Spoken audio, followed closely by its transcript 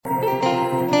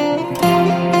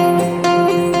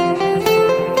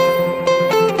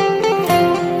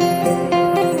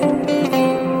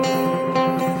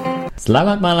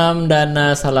Selamat malam dan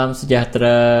salam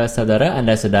sejahtera saudara.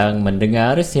 Anda sedang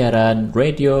mendengar siaran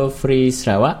Radio Free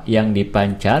Sarawak yang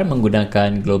dipancar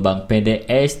menggunakan gelombang pendek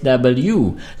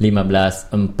SW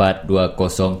 15420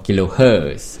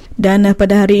 kHz. Dan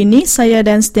pada hari ini saya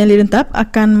dan Stanley Rentap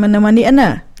akan menemani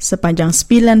anda sepanjang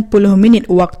 90 minit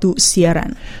waktu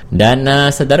siaran. Dan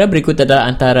saudara, berikut adalah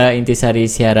antara intisari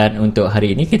siaran untuk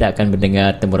hari ini. Kita akan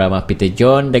mendengar temu ramah Peter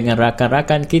John dengan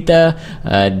rakan-rakan kita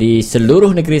di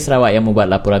seluruh negeri Sarawak yang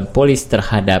membuat laporan polis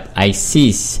terhadap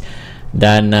ISIS.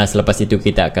 Dan selepas itu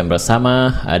kita akan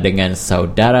bersama dengan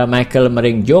saudara Michael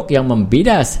Mering Jok yang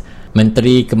membidas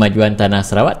Menteri Kemajuan Tanah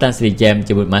Sarawak Tan Sri Jem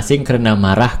Jebut Masing kerana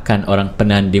marahkan orang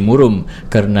Penan di Murum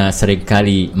kerana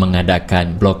seringkali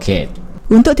mengadakan blokade.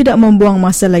 Untuk tidak membuang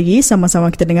masa lagi,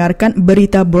 sama-sama kita dengarkan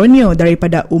berita Borneo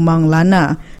daripada Umang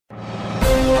Lana.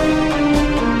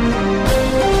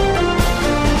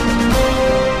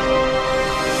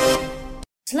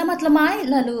 Selamat lemai,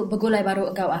 lalu bergulai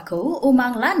baru engkau aku,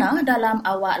 Umang Lana dalam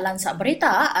awak lansak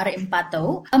berita hari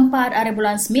 4 hari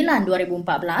bulan 9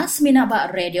 2014,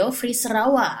 minabak Radio Free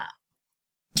Sarawak.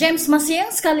 James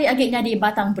Masing sekali agaknya di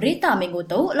batang berita minggu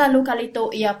tu, lalu kali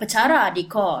tu ia pecara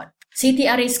di kod. Siti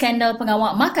hari skandal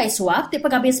pengawak makai suap di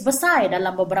penghabis besar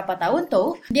dalam beberapa tahun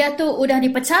tu, dia tu udah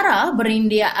dipecara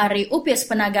berindia hari upis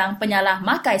penagang penyalah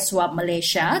makai suap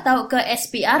Malaysia atau ke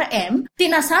SPRM,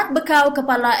 tinasat bekau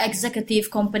kepala eksekutif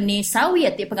company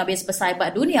sawit di penghabis besar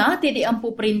bak dunia ti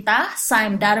diempu perintah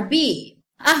Saim Darby.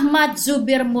 Ahmad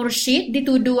Zubir Mursyid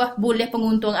dituduh boleh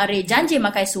penguntung hari janji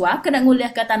makai suap kena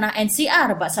ngulih ke tanah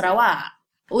NCR bak Sarawak.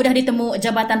 Udah ditemu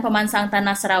Jabatan Pemansang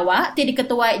Tanah Sarawak, ti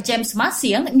diketuai James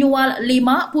Masing nyual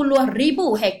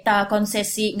 50,000 hektar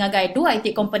konsesi ngagai dua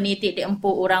ti company ti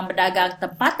diempu orang berdagang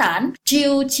tempatan,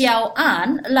 Chiu Chiao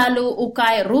An, lalu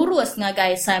ukai rurus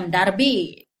ngagai Sam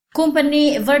Darby.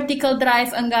 Company Vertical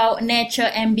Drive enggau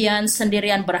Nature Ambience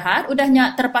sendirian berhad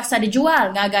udahnya terpaksa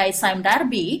dijual ngagai Sam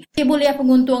Darby, ti boleh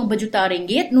penguntung berjuta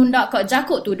ringgit nundak ke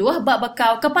jakut tuduh bak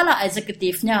bekau kepala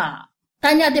eksekutifnya.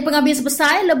 Tanya di penghabis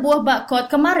besar lebuh bak kod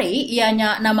kemari,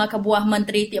 ianya nama kebuah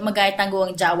menteri ti megai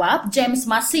tanggungjawab James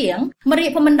Masing,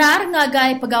 meri pemendar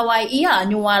ngagai pegawai ia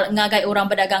nyual ngagai orang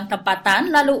berdagang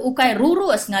tempatan lalu ukai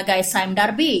rurus ngagai Saim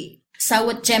Darby.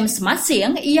 Sawut James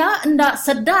Masing, ia hendak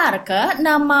sedar ke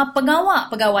nama pengawak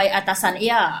pegawai atasan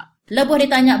ia. Lebuh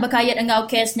ditanya berkait engau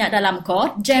kesnya dalam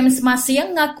kod, James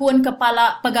Masing ngakun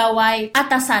kepala pegawai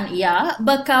atasan ia,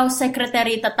 bekau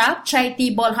sekretari tetap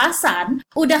Chaiti Bol Hasan,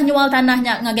 udah nyual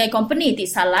tanahnya ngagai company ti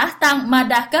salah tang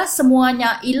madah ke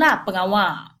semuanya ilah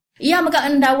pengawal. Ia mega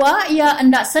endawa, ia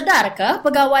endak sedar ke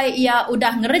pegawai ia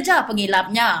udah ngereja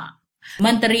pengilapnya.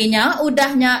 Menterinya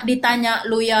udahnya ditanya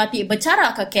luya ti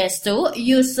bercara ke kes tu,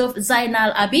 Yusuf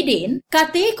Zainal Abidin,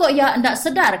 kati kok ia hendak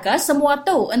sedar ke semua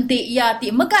tu enti ia ti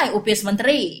megai upis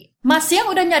menteri.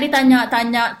 Masing udahnya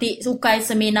ditanya-tanya ti sukai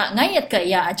seminak ngayat ke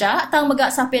ia aja, tang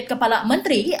megak sapit kepala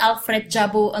menteri Alfred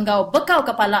Jabu enggau bekau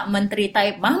kepala menteri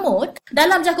Taib Mahmud,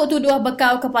 dalam jakut tuduh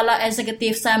bekau kepala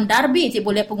eksekutif Sam Darby ti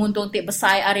boleh penguntung ti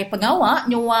besar ari pengawak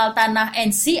nyual tanah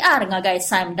NCR ngagai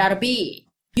Sam Darby.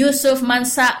 Yusuf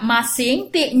Mansak Masing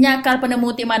ti nyakal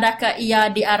penemu ti madah ke ia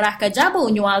diarah ke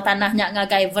Jabu nyual tanahnya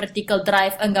ngagai Vertical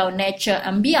Drive enggau Nature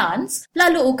Ambience,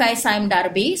 lalu ukai Saim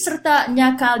Darby serta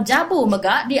nyakal Jabu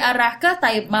megak diarah ke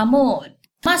Taib Mahmud.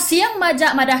 Masing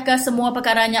majak madah ke semua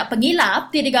perkaranya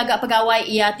pengilap ti digagak pegawai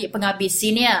ia ti penghabis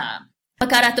senior.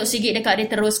 Perkara tu sigi dekat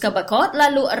diterus ke bekot,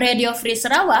 lalu Radio Free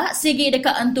Sarawak sigi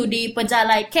dekat entu di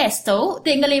pejalai kes tu,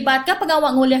 ti ngelibat ke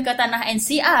pengawak ngulih ke tanah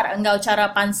NCR enggau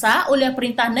cara pansa oleh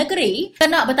perintah negeri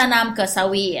kena bertanam ke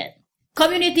sawit.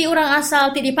 Komuniti orang asal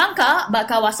ti dipangka bak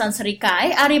kawasan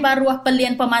Serikai, ari baruah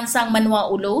pelian pemansang Menua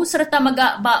Ulu serta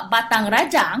megak bak Batang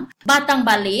Rajang, Batang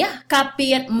Balih,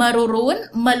 Kapit, Merurun,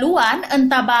 Meluan,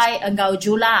 Entabai enggau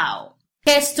Julau.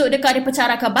 Kes tu dekat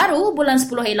dipecara ke baru bulan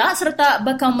 10 Elak serta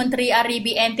bekau Menteri Ari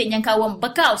BNT yang kawam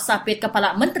bekau sapit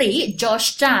kepala Menteri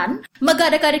Josh Chan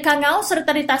megak dekat dikangau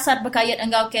serta ditasat berkait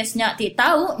enggau kesnya ti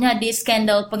tahu nya di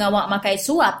skandal pengawak makai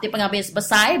suap di penghabis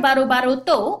besar baru-baru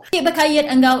tu ti berkait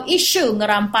enggau isu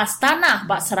ngerampas tanah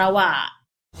bak Sarawak.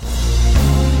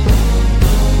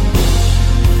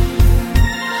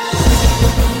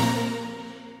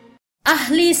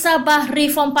 Ahli Sabah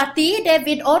Reform Party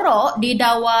David Oro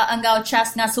didakwa enggau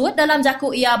cas ngasut dalam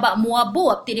jaku ia bak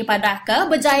muabuk ti dipadah ke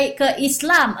berjaya ke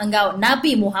Islam enggau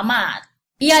Nabi Muhammad.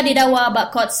 Ia didakwa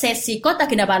bak kot sesi Kota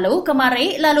Kinabalu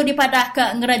kemari lalu dipadah ke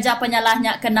ngereja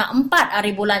penyalahnya kena 4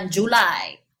 hari bulan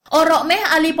Julai. Orok meh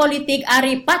ahli politik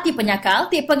ari parti penyakal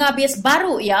ti penghabis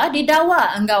baru ia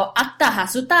didakwa enggau akta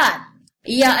hasutan.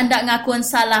 Ia hendak ngakun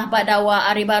salah badawa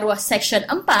Ari Baruah Seksyen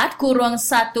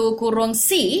 4-1-C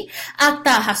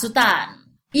Akta Hasutan.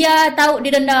 Ia tahu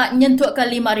didenda nyentuk ke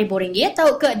RM5,000,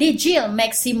 tahu ke dijil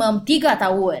maksimum 3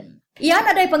 tahun. Ia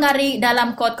nadai pengari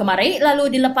dalam kod kemari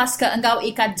lalu dilepas ke enggau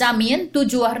ikat jamin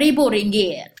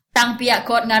RM7,000. Tang pihak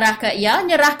kod ngarah ke ia,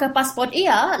 nyerah ke pasport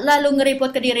ia, lalu ngeriput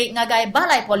ke diri ngagai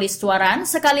balai polis tuaran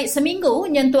sekali seminggu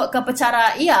nyentuk ke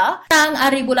pecara ia, tang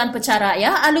hari bulan pecara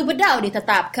ia, alu bedau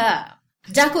ditetap ke.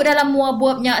 Jakuk dalam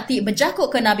muabuabnya ti berjakuk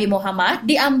ke Nabi Muhammad,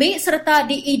 diambil serta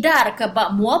diidar ke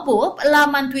bak muabub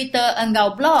laman Twitter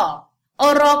enggau blog.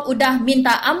 Orok udah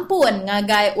minta ampun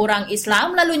ngagai orang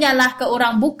Islam lalu nyalah ke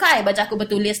orang bukai bajaku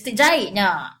bertulis ti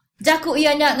jahitnya. Jaku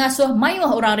ianya ngasuh mayuh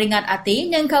orang ringat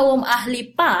hati yang kaum ahli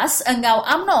PAS enggau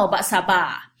amno bak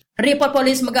Sabah. Report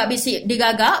polis megak bisik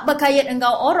digagak berkait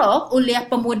enggau orok uliah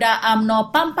pemuda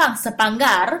amno Pampang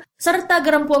Sepanggar serta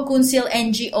gerempuang kunsil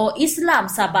NGO Islam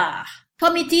Sabah.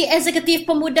 Komiti Eksekutif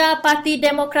Pemuda Parti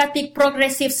Demokratik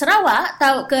Progresif Sarawak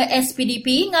tau ke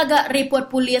SPDP ngagak report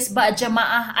polis bak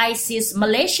jemaah ISIS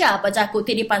Malaysia bajaku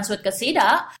ti dipansut ke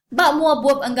sidak. Bak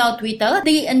muabuab enggau Twitter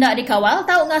di endak dikawal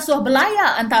tau ngasuh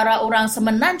belaya antara orang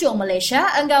semenanjung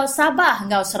Malaysia enggau Sabah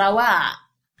enggau Sarawak.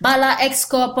 Bala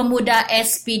Exco Pemuda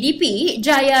SPDP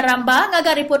Jaya Ramba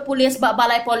ngagak report polis bak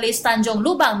Balai Polis Tanjung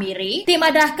Lubang Miri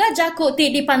timadah ke jakuk ti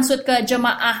dipansut ke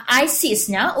jemaah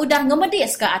ISIS-nya udah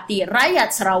ngemedis ke hati rakyat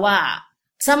Sarawak.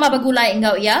 Sama begulai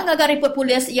enggau ia, ngagak report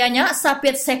polis ianya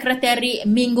sapit sekretari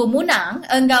Minggu Munang,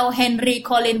 enggau Henry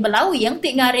Colin Belawi yang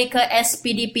tingari ke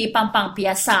SPDP Pampang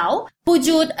Piasau,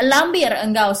 pujud lambir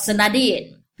enggau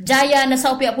Senadin. Jaya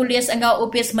nesau pihak polis enggau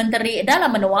upis menteri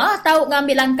dalam menua, tau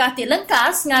ngambil langkah ti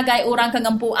lengkas ngagai orang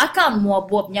kengempu akam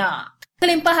muabuabnya.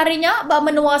 Kelimpah harinya, bak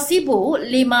menua Sibu, 5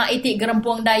 itik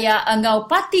gerempuang daya enggau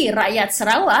Parti Rakyat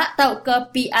Sarawak tau ke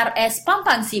PRS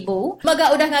Pampang Sibu, mega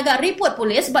udah ngagak report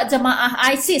polis bak jemaah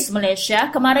ISIS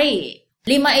Malaysia kemari.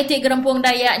 5 itik gerempuang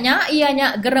dayaknya,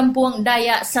 ianya gerempuang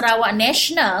Dayak Sarawak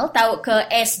National tau ke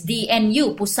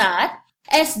SDNU Pusat,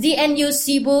 SDNU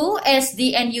Sibu,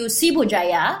 SDNU Sibu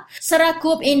Jaya,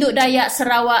 Serakup Induk Dayak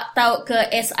Sarawak tau ke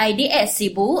SIDS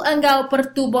Sibu, enggau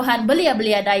Pertubuhan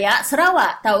Belia-Belia Dayak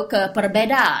Sarawak tau ke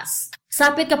Perbedas.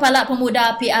 Sapit Kepala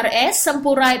Pemuda PRS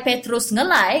Sempurai Petrus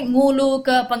Ngelai ngulu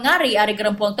ke pengari Ari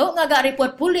Gerempuang tu ngagak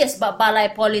report polis bak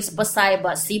Balai Polis Besar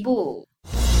bak Sibu.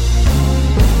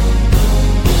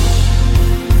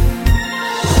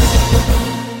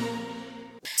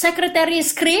 Sekretari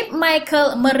Skrip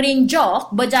Michael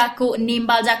Meringjok berjakuk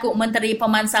nimbal jakuk Menteri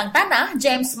Pemansang Tanah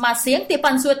James Masing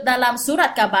dipansut dalam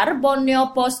surat kabar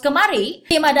Borneo Post kemari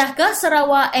timadah ke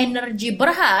Sarawak Energi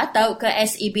Berhad tau ke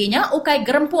SEB-nya ukai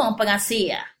gerempuang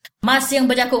pengasih. Masing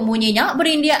berjakuk munyinya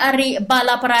berindia ari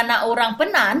bala perana orang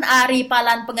penan ari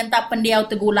palan pengentap pendiau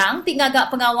tegulang tingagak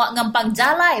pengawak ngempang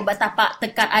jalai batapak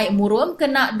tekat air murum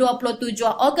kena 27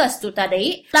 Ogos tu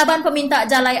tadi. Laban peminta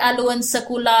jalai alun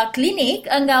sekula klinik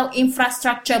enggau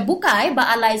infrastruktur bukai ba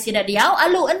alai sidak diau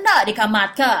alu endak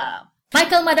dikamat ke.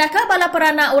 Michael Madaka bala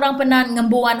perana orang penan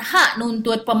ngembuan hak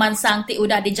nuntut pemansang ti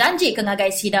udah dijanji ke ngagai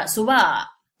sidak suba.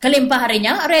 Kelimpah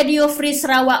harinya, Radio Free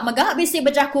Sarawak megah bisi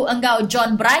berjaku enggau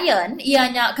John Bryan,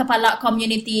 ianya Kepala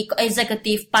Komuniti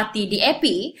Eksekutif Parti DAP,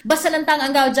 bersenentang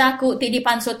enggau jaku ti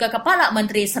dipansut ke Kepala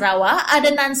Menteri Sarawak,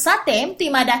 Adenan Satem,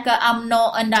 timadah ke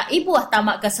UMNO endak ibuah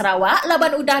tamak ke Sarawak,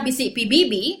 laban udah bisi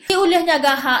PBB, diulihnya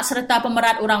gahak serta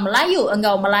pemerat orang Melayu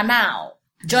enggau Melanau.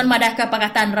 John madah ke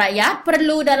Pakatan Rakyat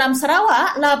perlu dalam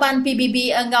Sarawak, laban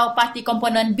PBB enggau parti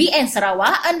komponen BN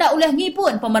Sarawak endak ulih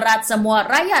ngipun pemerat semua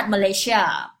rakyat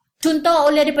Malaysia. Contoh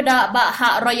oleh dipedak bak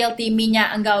hak royalti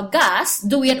minyak enggau gas,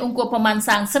 duit ungkup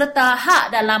pemansang serta hak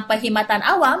dalam perkhidmatan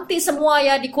awam ti semua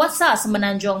ya dikuasa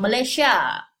semenanjung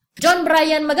Malaysia. John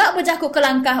Bryan megak berjakuk ke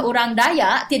langkah orang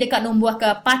Dayak ti dekat numbuh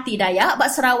ke Parti Dayak bak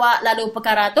Sarawak lalu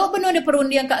perkara tu benar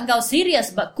diperundiang ke enggau serius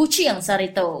bak kucing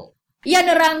sarito. Ia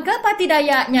nerang ke Parti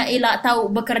Dayaknya ilak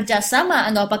tahu bekerja sama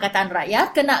enggau Pakatan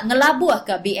Rakyat kena ngelabuh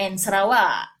ke BN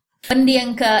Sarawak.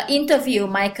 Pendiang ke interview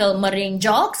Michael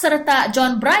Meringjok serta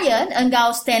John Bryan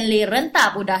enggau Stanley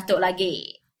Rentap udah tuk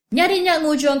lagi. Nyarinya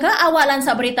ngujung ke awalan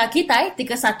berita kita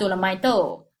 31 lemai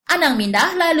tu. Anang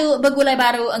mindah lalu bergulai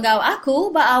baru enggau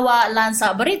aku bawa lansa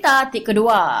berita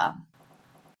kedua.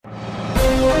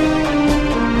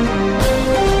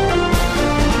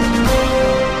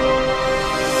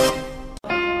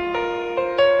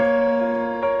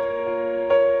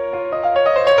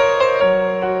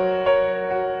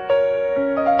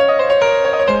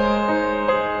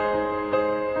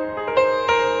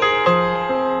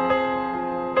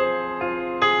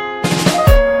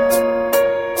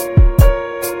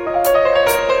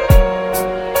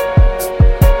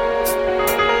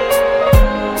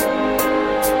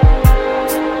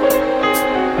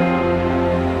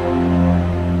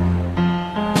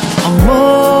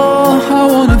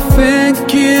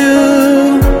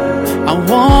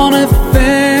 wanna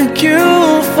thank you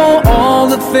for all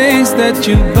the things that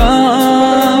you've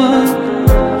done.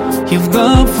 You've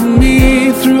done for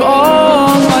me through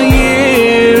all my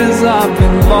years I've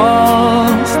been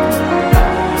lost.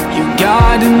 You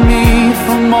guided me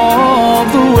from all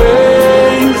the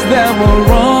ways that were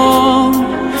wrong.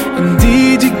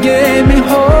 Indeed, you gave me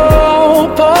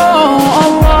hope. Oh,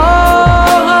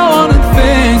 Allah, I wanna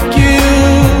thank you.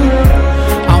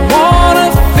 I wanna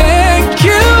thank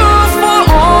you for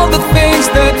all the things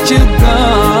that you've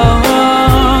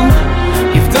done.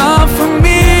 You've done for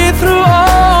me through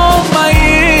all my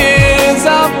years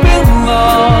I've been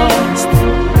lost.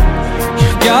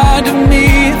 You guided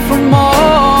me from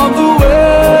all the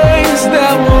ways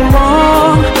that were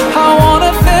wrong. I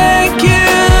wanna thank you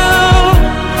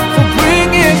for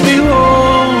bringing me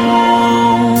home.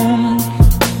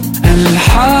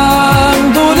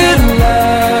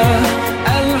 Alhamdulillah,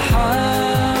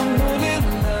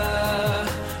 Alhamdulillah,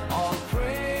 all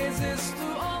praises to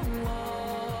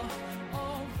Allah.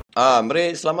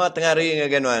 Mari selamat tengah hari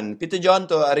ngaganuan. Peter John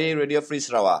tu hari Radio Free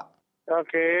Sarawak.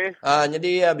 Okey.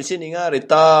 Jadi di sini ngah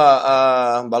Rita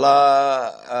bala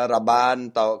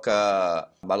Raban tau ke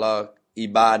bala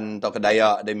Iban tau ke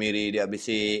Dayak Demiri dia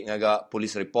bisi ngaga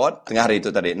polis report tengah hari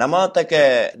itu tadi. Nama tak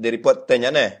ke di report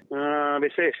tanya ne?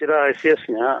 Bisi sira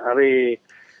ISIS-nya hari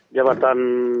jabatan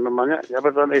namanya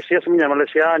jabatan ISIS-nya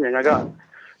Malaysia-nya ngaga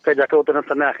ke Jakau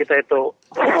Tengah kita itu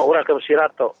orang ke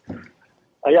Sirat tu.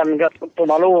 Ayan enggak tu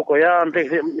malu ko ya nanti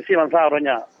si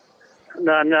mansarnya.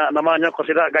 Nanya namanya ko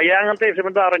sila gayang nanti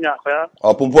sebentarnya ko ya.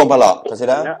 Oh, pumpuang pala,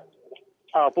 kasida?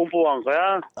 Pumpuang ko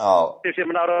ya. Oh. Si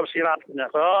sebentar Siratnya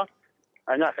ko.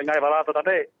 Hanya kengai bala tu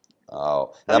tadi.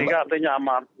 Oh. Enggak artinya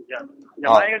aman. Ya.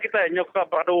 Yang kita nyok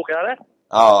padu ka ya.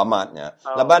 Oh, amatnya.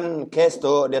 Laban kes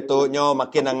tu dia tu nyo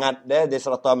makin hangat deh di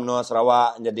Selatan Menua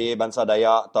Sarawak jadi bangsa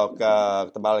Dayak atau ke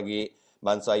tebal lagi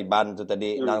bangsa Iban tu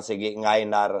tadi nang segi ngai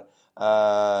nar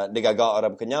digagak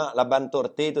orang kenya laban tu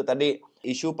erti tu tadi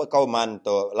isu perkauman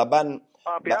tu laban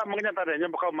pihak menyatakannya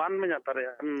perkauman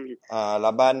menyatakan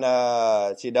laban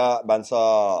sida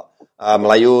bangsa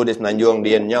Melayu di Semenanjung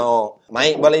dienyo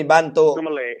mai boleh bantu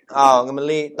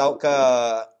ngemeli tau ke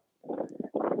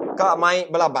mai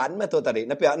belaban tu tadi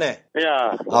na pihak ne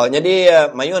ya jadi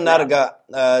mayun harga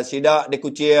sida di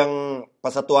Kuching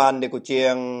persatuan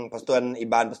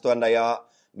Iban persatuan Dayak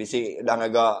bisi dah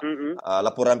agak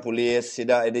laporan polis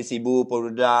sida di Sibu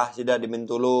Perudah sida di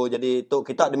Bintulu jadi tu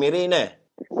kita di Miri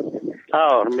ne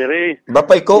Miri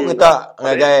berapa ikut kita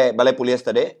ngagai balai polis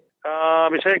tadi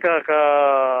bisa ke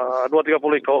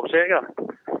 2-30 ikut bisa ke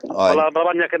kalau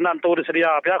banyak kena tu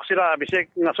disedia pihak sila bisa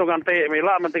ngasuh nanti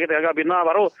mila nanti kita agak bina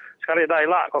baru sekali dah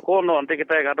elak kau nanti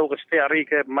kita ngadu ke setiap hari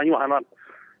ke Manyuhanan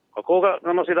kau ke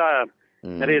ngano sila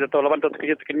jadi itu laban tu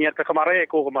kenyat ke kemarin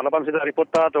aku laban sudah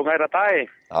reporta tu ngai ratai.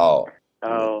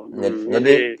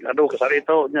 Jadi aduh kesari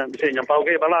itu bisa nyampau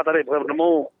ke bala tadi bukan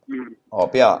nemu.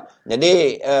 Pia.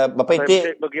 Jadi berapa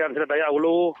itu bagian sudah daya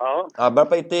ulu.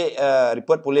 Berapa itu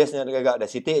report polisnya agak ada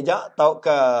siti aja atau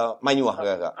ke Manyuah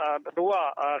agak.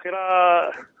 Dua kira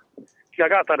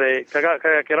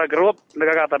kira grup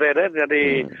negara tadi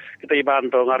jadi kita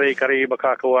ibantu ngari kari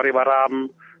bakaku hari baram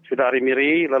sudah hari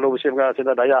Miri lalu sudah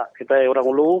Dayak kita orang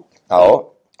Ulu.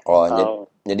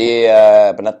 Jadi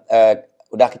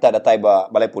udah kita datai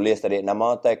balai polis tadi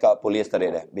nama tai kat polis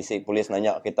tadi dah. Bisi polis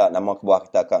nanya kita nama kebuah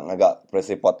kita kat ngagak press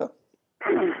report tu.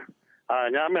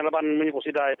 Nyame laban menyebut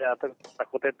sudah ya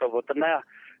takut itu tenang.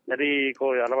 Jadi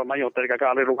ko ya laban mayu tadi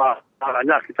kakak ali rumah.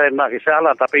 Hanya kita nak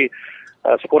kisahlah tapi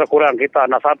sekurang-kurang kita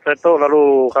nasab itu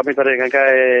lalu kami tadi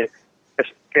ngagai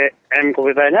SKM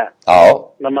kuritanya.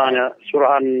 Namanya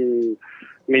surahan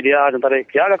media dan tadi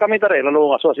kiaga kami tadi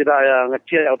lalu ngasuh sida yang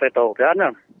ngecil auto itu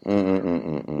kan.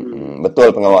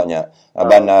 Betul pengawaknya.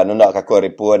 Aban nunda kaku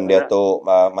ripun dia tu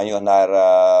mayuh nar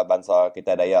bangsa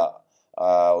kita Dayak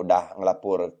udah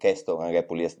ngelapor kes tu ngagai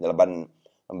polis laban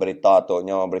berita tu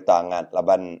nyo berita hangat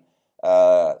laban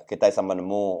kita sama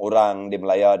nemu orang di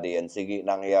Melaya di NCG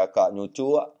nang ya kak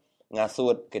nyucu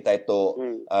ngasut kita itu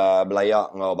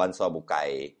belayak ngau bangsa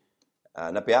bukai.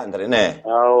 Napi ya antara ni.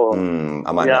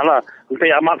 Aman. Yalah, nanti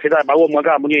amat sudah bawa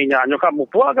mereka bunyinya. Nyokap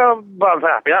mupua ke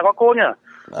bangsa pihak kokonya.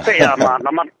 Nanti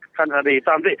amat kan jadi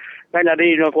nanti kan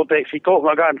jadi kotek siko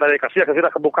mereka antara kasih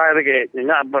kebukai lagi.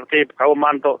 Nya berarti kaum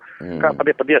mantu kan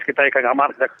pada kita ikan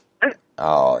amat.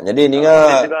 Jadi ni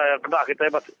nga. Kita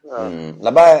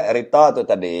Laba Rita tu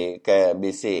tadi ke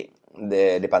BC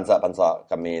di pansa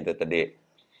kami tu tadi.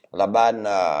 Laban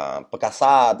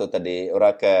perkasa tu tadi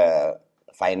orang ke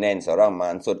finance orang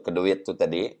maksud ke duit tu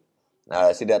tadi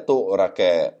Sida tu orang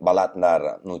ke balat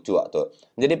nar nucuak tu.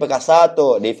 Jadi perkasa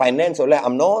tu di finance oleh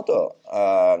UMNO tu.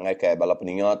 Ngai ke bala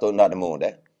peninga tu ndak nemu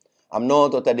deh. UMNO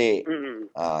tu tadi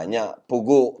nya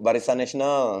pugu Barisan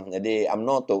Nasional. Jadi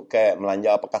UMNO tu ke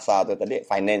melanja perkasa tu tadi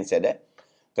finance ya deh.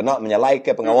 Kena menyalai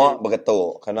ke pengawal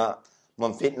begitu. Kena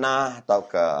memfitnah atau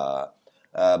ke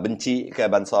benci ke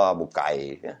bangsa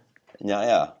bukai ya.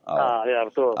 Ya. Ya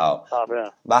betul. Ya.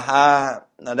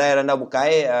 Ada randa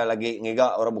bukai lagi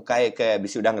ngiga orang bukai ke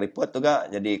bisudang report tu ga.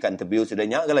 Jadi kan interview sudah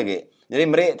nyak ke lagi. Jadi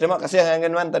meri terima kasih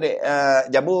Angin tadi.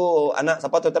 Jabu anak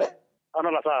siapa tu tadi?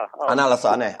 Anak Lasa. Anak Lasa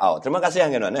ne. Terima kasih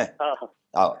Angin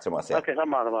terima kasih. Okey,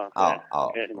 sama.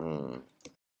 Okay.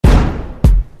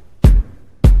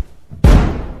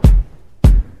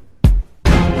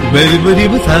 Beri-beri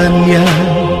bertanya,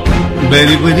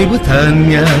 beri-beri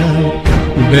bertanya,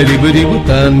 beri-beri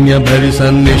bertanya,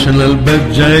 Barisan Nasional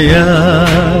berjaya.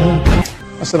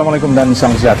 Assalamualaikum dan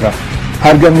salam sejahtera.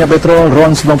 Harga minyak petrol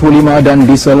RON 95 dan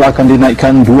diesel akan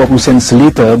dinaikkan 20 sen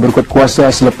seliter berikut kuasa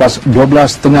selepas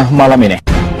 12.30 malam ini.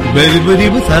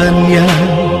 Beri-beri bertanya,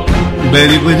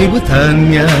 beri-beri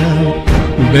bertanya,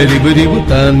 beri-beri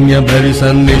bertanya,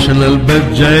 Barisan Nasional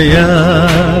berjaya.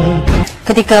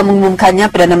 Ketika mengumumkannya,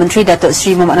 Perdana Menteri Datuk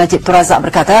Seri Muhammad Najib Tun Razak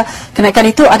berkata, kenaikan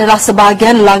itu adalah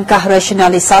sebahagian langkah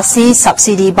rasionalisasi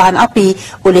subsidi bahan api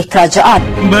oleh kerajaan.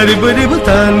 Beri-beri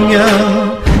bertanya,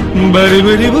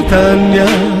 beri-beri bertanya,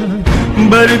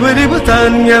 beri-beri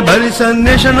bertanya, Barisan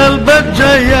Nasional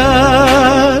berjaya.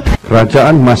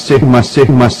 Kerajaan masih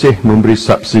memberi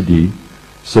subsidi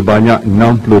sebanyak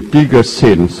 63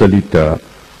 sen seliter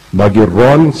bagi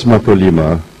RON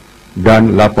 95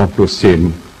 dan 80 sen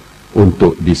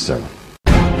untuk diesel.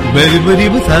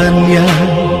 Beri-beri bertanya,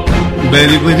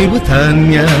 beri-beri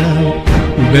bertanya,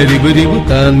 beri-beri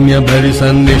bertanya,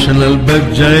 Barisan Nasional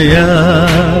berjaya.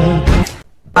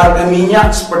 Harga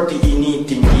minyak seperti ini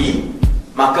tinggi,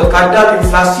 maka kadar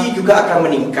inflasi juga akan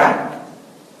meningkat.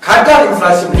 Kadar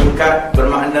inflasi meningkat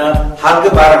bermakna harga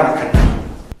barang akan naik.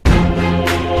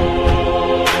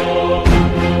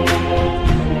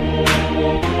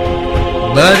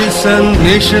 Barisan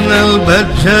Nasional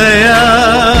berjaya,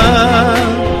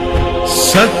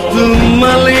 satu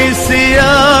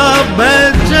Malaysia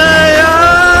berjaya.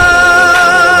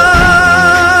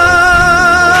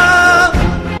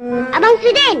 Abang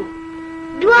Sudin,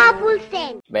 20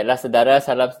 sen. Baiklah saudara,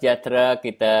 salam sejahtera.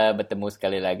 Kita bertemu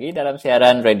sekali lagi dalam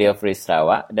siaran Radio Free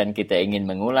Sarawak dan kita ingin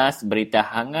mengulas berita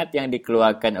hangat yang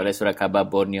dikeluarkan oleh Surat Khabar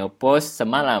Borneo Post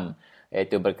semalam,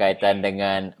 iaitu berkaitan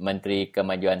dengan Menteri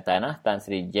Kemajuan Tanah Tan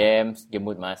Sri James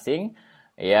Jemut Masing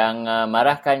yang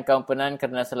marahkan kaum Penan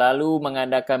kerana selalu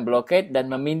mengadakan blokade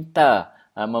dan meminta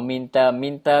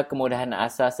kemudahan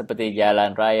asas seperti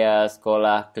jalan raya,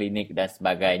 sekolah, klinik dan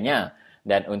sebagainya.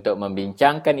 Dan untuk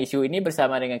membincangkan isu ini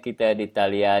bersama dengan kita di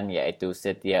talian iaitu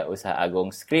Setiausaha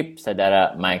Agung Skrip,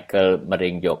 Saudara Michael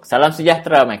Meringjok. Salam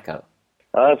sejahtera Michael.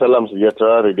 Salam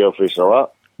sejahtera Radio Free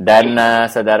Sarawak. Dan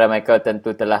Saudara Michael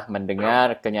tentu telah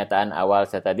mendengar kenyataan awal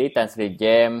saya tadi. Tan Sri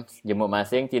James Jemut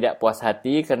Masing tidak puas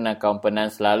hati kerana kaum Penan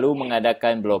selalu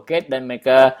mengadakan blokade dan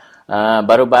mereka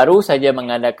baru-baru saja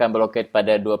mengadakan blokade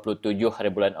pada 27 hari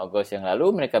bulan Ogos yang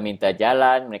lalu. Mereka minta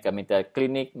jalan, mereka minta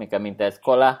klinik, mereka minta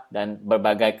sekolah dan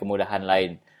berbagai kemudahan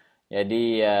lain.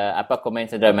 Jadi apa komen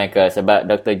Saudara Michael sebab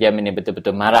Dr. James ini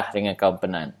betul-betul marah dengan kaum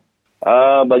Penan?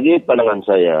 Bagi pandangan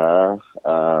saya,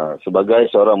 sebagai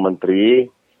seorang menteri,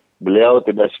 beliau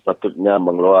tidak sepatutnya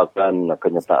mengeluarkan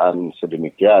kenyataan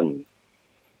sedemikian.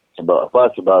 Sebab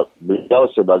apa? Sebab beliau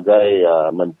sebagai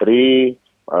menteri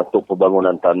untuk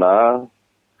pembangunan tanah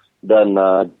dan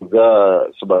juga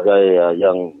sebagai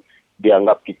yang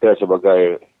dianggap kita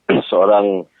sebagai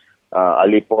seorang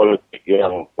ahli politik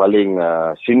yang paling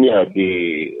senior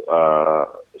di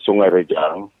Sungai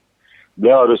Rejang,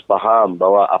 beliau harus faham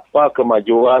bahawa apa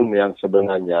kemajuan yang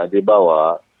sebenarnya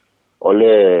dibawa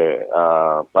oleh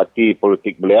parti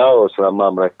politik beliau selama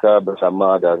mereka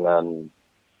bersama dengan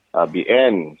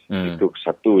BN. Itu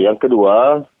satu. Yang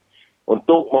kedua,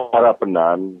 untuk para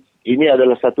Penan, ini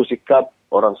adalah satu sikap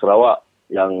orang Sarawak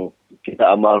yang kita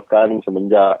amalkan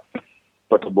semenjak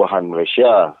pertubuhan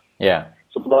Malaysia. Ya.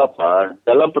 Sebab apa?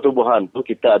 Dalam pertubuhan itu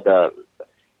kita ada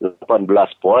 18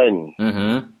 poin.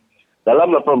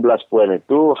 Dalam 18 poin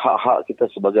itu, hak-hak kita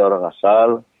sebagai orang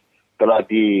asal telah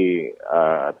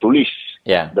ditulis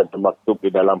dan termaktub di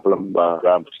dalam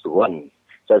perlembagaan persetujuan.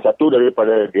 Salah satu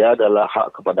daripada dia adalah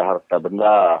hak kepada harta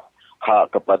benda, hak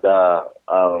kepada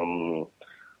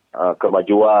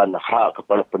kemajuan, hak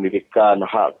kepada pendidikan,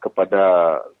 hak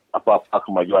kepada apa-apa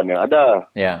kemajuan yang ada.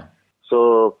 Yeah.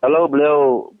 So, kalau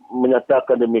beliau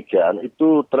menyatakan demikian,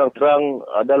 itu terang-terang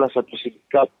adalah satu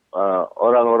sikap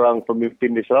orang-orang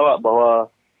pemimpin di Sarawak bahawa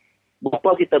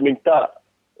bapa kita minta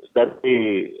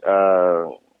dari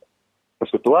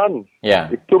persekutuan.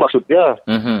 Itu maksudnya.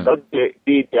 Kalau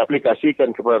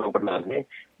diaplikasikan kepada orang Penan ni,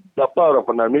 bapa orang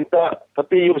Penan minta,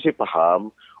 tapi you mesti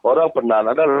faham, orang Penan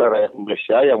adalah rakyat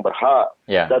Malaysia yang berhak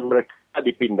dan mereka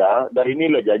dipindah, dan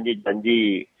inilah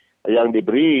janji-janji yang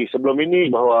diberi sebelum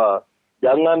ini bahawa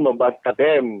jangan membantah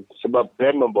dem sebab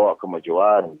dem membawa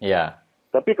kemajuan.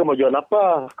 Tapi kemajuan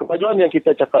apa? Kemajuan yang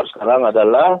kita cakap sekarang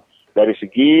adalah dari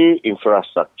segi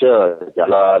infrastruktur,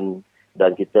 jalan,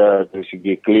 dan kita dari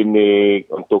segi klinik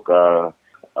untuk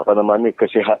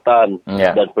kesihatan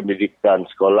dan pendidikan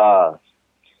sekolah.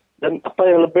 Dan apa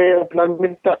yang lebih yang pernah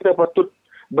minta, kita patut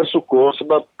bersyukur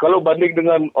sebab kalau banding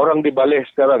dengan orang di Baleh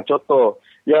sekarang, contoh,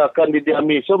 yang akan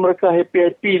didiami, so mereka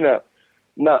happy-happy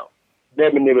nak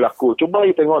dem ini berlaku. Cuba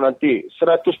you tengok nanti,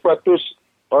 100%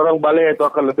 orang Baleh itu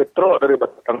akan lebih teruk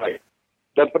daripada orang lain.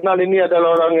 Dan Penan ini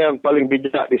adalah orang yang paling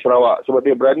bijak di Sarawak. Sebab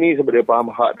dia berani, sebab dia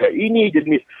faham hak dia. Ini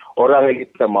jenis orang yang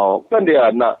kita mahu. Kan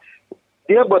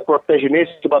dia buat protes ini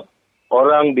sebab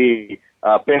orang di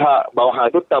pihak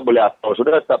bawahan itu tak boleh atur.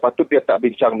 Sudah tak patut dia tak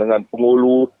bincang dengan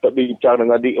pengulu, tak bincang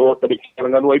dengan DO, tak bincang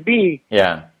dengan YB.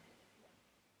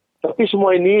 Tapi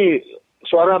semua ini,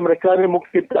 suara mereka ni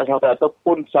mungkin tak sampai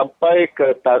ataupun sampai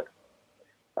ke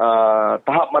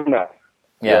tahap mana.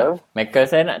 Michael,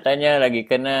 saya nak tanya lagi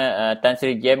kerana Tan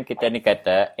Sri Jem kita ni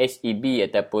kata SEB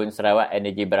ataupun Sarawak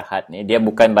Energy Berhad ni dia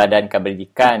bukan badan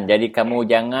kebajikan. Jadi kamu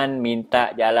jangan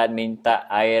minta jalan, minta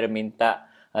air, minta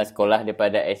sekolah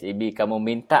daripada SEB. Kamu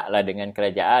mintalah dengan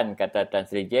kerajaan, kata Tan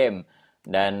Sri Jem.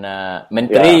 Dan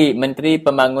Menteri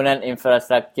Pembangunan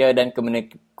Infrastruktur dan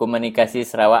Komunikasi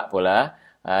Sarawak pula,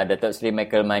 Datuk Seri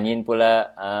Michael Manyin pula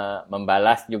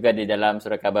membalas juga di dalam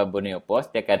surat khabar Borneo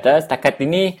Post. Dia kata setakat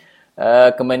ini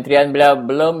kementerian beliau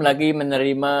belum lagi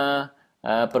menerima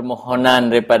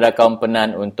permohonan daripada kaum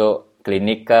Penan untuk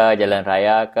klinik ke, jalan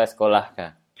raya ke, sekolah ke.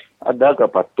 Adakah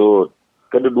patut?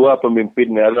 Kedua pemimpin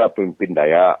ni adalah pemimpin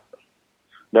Dayak.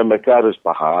 Dan mereka harus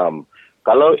faham.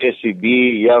 Kalau SCB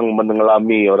yang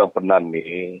menengelami orang Penan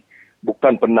ni,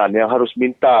 bukan Penan yang harus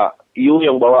minta. You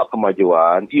yang bawa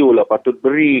kemajuan, you lah patut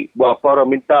beri. Buat apa orang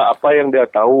minta apa yang dia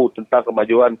tahu tentang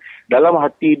kemajuan. Dalam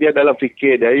hati dia, dalam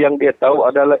fikir dia, yang dia tahu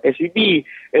adalah SCB.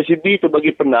 SCB itu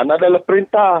bagi Penan adalah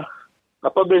perintah.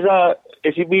 Apa beza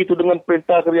SCB itu dengan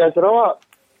perintah Kerajaan Sarawak?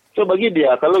 So bagi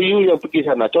dia, kalau you yang pergi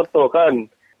sana, contoh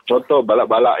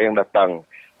balak-balak yang datang,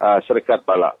 syarikat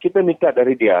balak, kita minta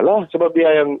dari dia lah. Sebab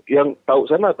dia yang tahu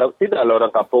sana. Tidaklah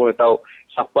orang kampung yang tahu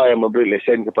siapa yang memberi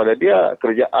lesen kepada dia.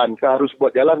 Kerajaan ke harus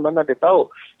buat jalan, mana dia tahu.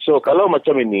 So kalau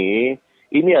macam ini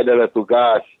adalah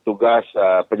tugas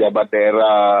pejabat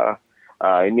daerah.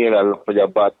 Ini adalah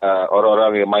pejabat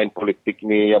orang-orang yang main politik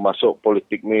ni, yang masuk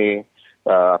politik ni,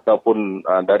 ataupun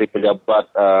dari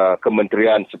pejabat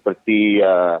kementerian seperti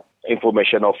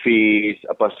Information Office,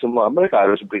 apa semua, mereka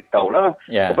harus beritahu lah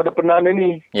kepada Penan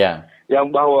ini. Yang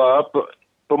bahawa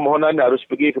permohonan harus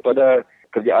pergi kepada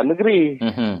kerajaan negeri.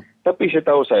 Tapi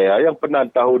setahu saya, yang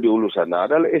Penan tahu di ulu sana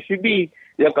adalah SCB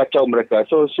yang kacau mereka.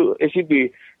 So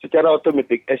SCB, secara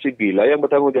otomatik SCB lah yang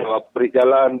bertanggungjawab, beri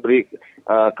jalan, beri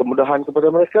kemudahan kepada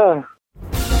mereka.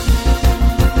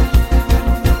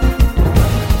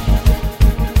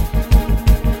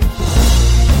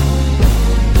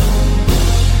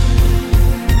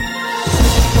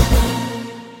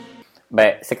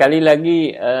 Baik, sekali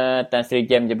lagi Tan Sri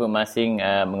Jem Jebu Masing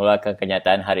mengeluarkan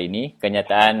kenyataan hari ini.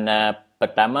 Kenyataan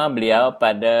pertama beliau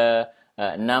pada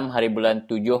 6 hari bulan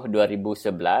 7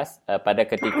 2011. Pada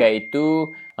ketika itu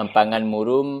empangan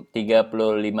murum 35%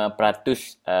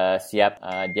 siap.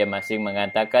 Jem Masing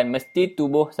mengatakan mesti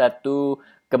tubuh satu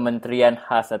kementerian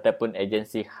khas ataupun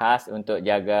agensi khas untuk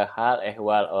jaga hal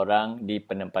ehwal orang di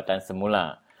penempatan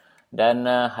semula. Dan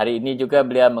hari ini juga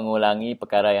beliau mengulangi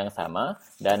perkara yang sama,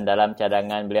 dan dalam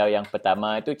cadangan beliau yang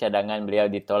pertama itu, cadangan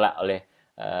beliau ditolak oleh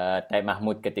Taib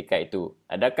Mahmud ketika itu.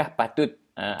 Adakah patut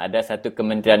ada satu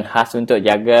kementerian khas untuk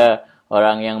jaga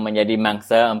orang yang menjadi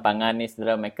mangsa empangan ni,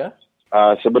 saudara mereka?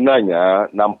 Sebenarnya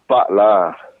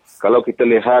nampaklah kalau kita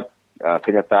lihat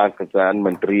kenyataan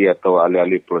menteri atau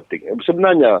ahli-ahli politik,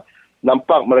 sebenarnya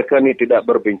nampak mereka ni tidak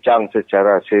berbincang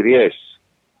secara serius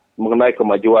mengenai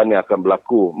kemajuan yang akan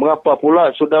berlaku. Mengapa pula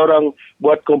sudah orang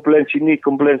buat komplain sini,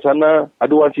 komplain sana,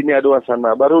 aduan sini, aduan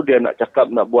sana. Baru dia nak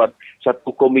cakap nak buat satu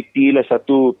komiti lah,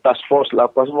 satu task force lah,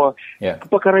 apa semua.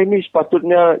 Perkara ini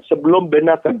sepatutnya sebelum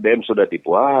benarkan dem sudah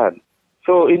dibuat.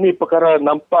 So ini perkara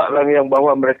nampaklah yang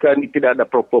bahawa mereka ni tidak ada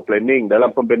proper planning dalam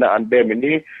pembinaan dam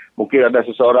ini. Mungkin ada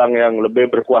seseorang yang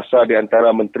lebih berkuasa di antara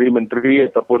menteri-menteri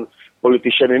ataupun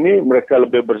politician ini, mereka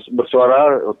lebih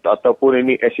bersuara, ataupun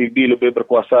ini SEB lebih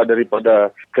berkuasa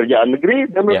daripada kerajaan negeri,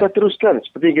 dan mereka teruskan.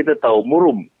 Seperti yang kita tahu,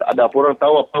 Murum. Tak ada orang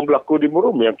tahu apa yang berlaku di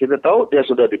Murum. Yang kita tahu, dia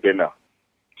sudah dibina.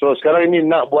 So sekarang ini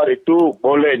nak buat itu,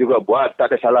 boleh juga buat.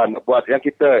 Tak ada salah nak buat. Yang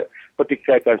kita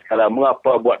petikaikan sekarang,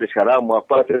 mengapa buat di sekarang,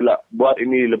 mengapa tidak buat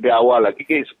ini lebih awal lagi,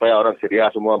 supaya orang Syria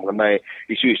semua mengenai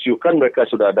isu-isu. Kan mereka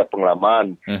sudah ada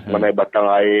pengalaman mengenai batang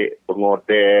air, Bengor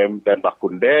Dam dan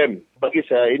Bakun Dam. Bagi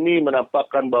saya ini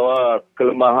menampakkan bahawa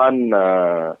kelemahan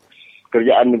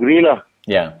kerajaan negeri lah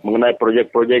mengenai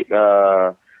projek-projek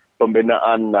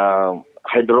pembinaan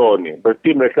hidro ni.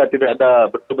 Berarti mereka tidak ada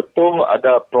betul-betul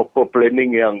ada proper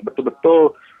planning yang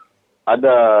betul-betul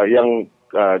ada yang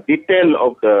detail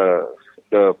of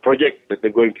the project that they're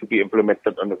going to be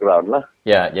implemented on the ground lah.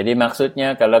 Ya, jadi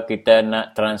maksudnya kalau kita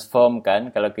nak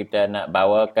transformkan, kalau kita nak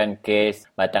bawakan kes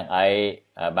batang air,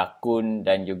 Bakun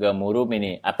dan juga Murum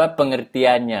ini, apa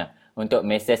pengertiannya untuk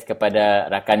mesej kepada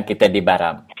rakan kita di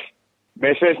Baram?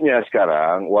 Mesejnya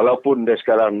sekarang, walaupun dia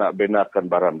sekarang nak benarkan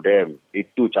Baram Dam,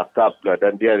 itu cakap lah,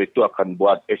 dan dia itu akan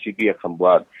buat, SEB akan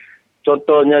buat.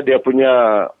 Contohnya dia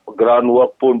punya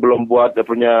groundwork pun belum buat, dia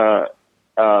punya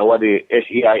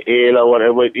SEIA lah,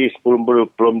 whatever it is,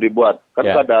 belum dibuat.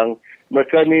 Kadang-kadang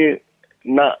mereka ni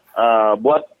nak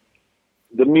buat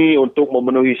demi untuk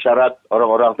memenuhi syarat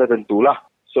orang-orang tertentu lah.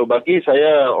 So bagi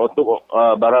saya untuk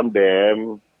Baram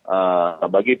Dam,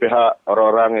 bagi pihak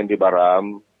orang-orang yang di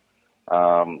Baram,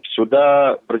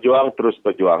 sudah berjuang, terus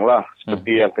berjuang lah.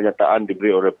 Seperti yang kenyataan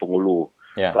diberi oleh penghulu.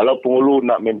 Kalau penghulu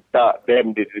nak minta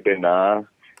dam dibina,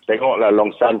 tengoklah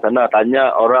Longshan sana,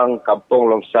 tanya orang kampung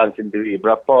Longshan sendiri,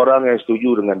 berapa orang yang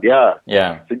setuju dengan dia.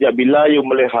 Sejak bila you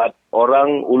melihat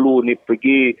orang Ulu ni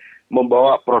pergi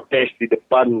membawa protes di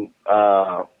depan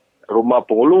rumah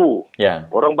penghulu.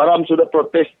 Orang Baram sudah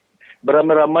protes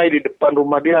beramai-ramai di depan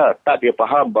rumah dia. Tak dia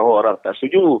faham bahawa orang tak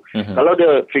setuju. Kalau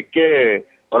dia fikir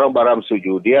orang Baram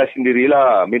setuju, dia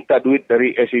sendirilah minta duit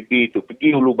dari SEB itu,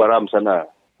 pergi Ulu Baram sana.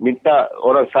 Minta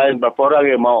orang sign berapa orang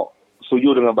yang mau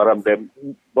setuju dengan Baram Dam.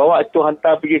 Bawa itu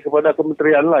hantar pergi kepada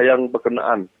kementerian lah yang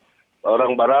berkenaan.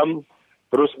 Orang Baram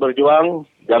terus berjuang,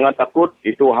 jangan takut,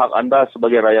 itu hak anda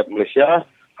sebagai rakyat Malaysia,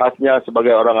 haknya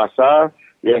sebagai orang asal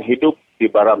yang hidup di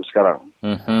Baram sekarang.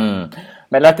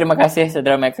 Baiklah, terima kasih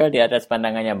Saudara Michael di atas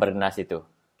pandangan yang bernas itu.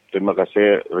 Terima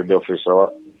kasih Radio Free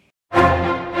Sarawak.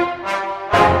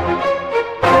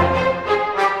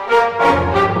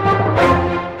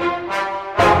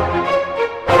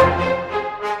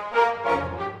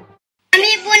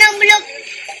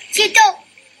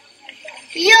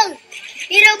 Yang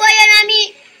ira bayar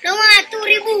kami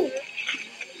 500,000.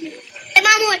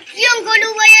 Mahmud, yang kodu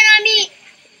bayar kami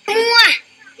semua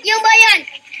yang bayar.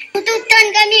 Tuntutan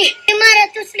kami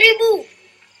 500,000.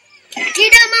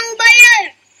 Tidak mau bayar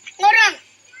orang.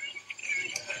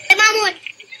 Mahmud,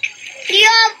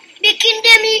 dia bikin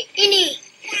demi ini.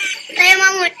 Saya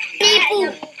Mahmud,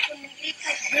 tipu.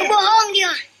 Bohong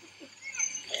dia.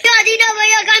 Dia tidak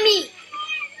bayar kami.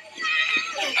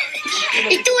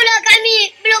 Itulah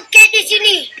kami blokade di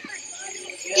sini.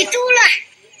 Itulah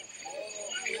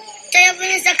saya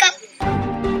punya cakap.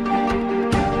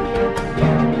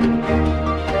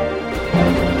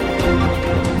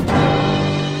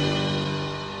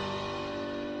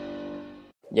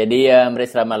 Jadi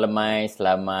mereka selamat lemai,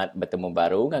 selamat bertemu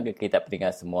baru dengan kita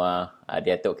pendengar semua.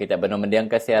 Diatuk kita bernomor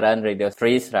ke siaran Radio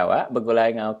Free Sarawak,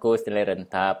 bergulai dengan aku Stelai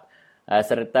Rentap,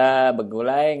 serta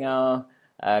bergulai dengan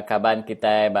kaban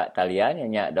kita bak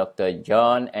talian yang Dr.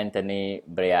 John Anthony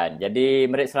Brian. Jadi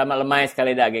mereka selamat lemai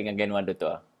sekali dah dengan genuan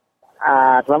Dutur.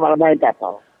 Selamat lemai tak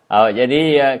tahu.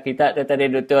 Jadi kita tadi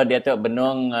Dutur dia tu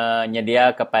benung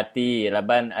nyedia ke parti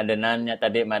laban adenannya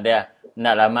tadi madah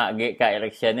nak lama ke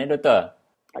election ni Dutur.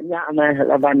 Banyak mah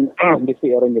laban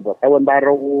bisi orang nyebut tahun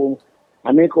baru.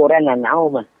 Kami kurang ngau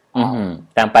mah.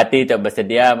 Tang parti tu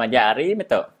bersedia majak hari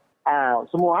betul.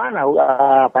 Semua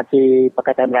parti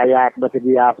Pakatan Rakyat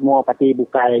bersedia, semua parti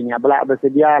bukainya belak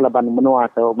bersedia laban menua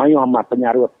atau mayu amat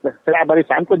penyarut. Saya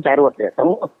barisan pun carut ya.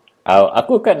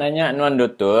 Aku kan nanya Nuan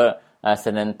Dutul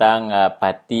senentang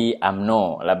parti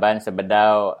UMNO laban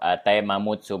sebedau Tai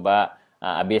Mahmud Subak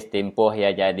habis tempoh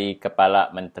ya jadi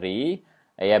kepala menteri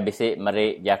ya bisik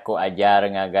merik jaku ajar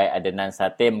ngagai adenan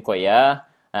satim ko ya.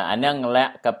 Anang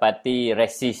lak ke parti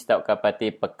resist tau ke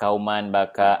parti perkauman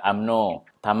baka UMNO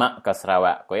tamak ke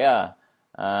Sarawak ko ya.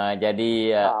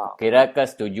 Jadi kira ke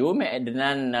setuju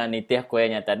dengan nitih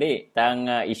kuenya tadi tang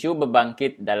isu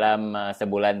berbangkit dalam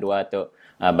sebulan dua tu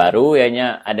baru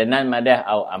ianya adenan madah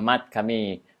au amat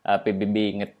kami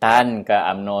PBB ngetan ke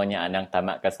UMNO nya anang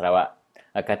tamak ke Sarawak.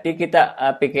 Kati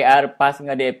kita PKR pas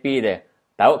dengan DAP deh.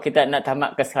 Tahu kita nak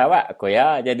tamak ke Sarawak ko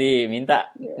ya. Jadi minta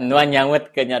nuan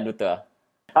nyawut ke nya dutu.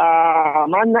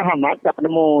 Mana amat tak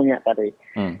penemunya tadi.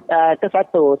 Ke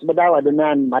satu sebenarnya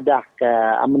dengan madah ke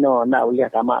UMNO nak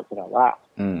uliah tamak Sarawak.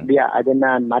 Dia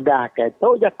adenan madah ke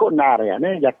tu jakuk nar ya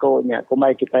ne jakuknya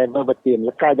kumai kita berbetin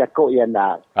leka jakuk ya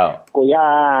nar. Ko ya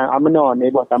UMNO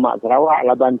ni buat tamak Sarawak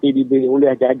laban PBB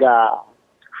uliah jaga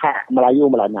hak Melayu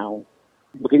Melanau.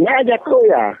 Begini aja ko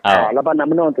ya. Laban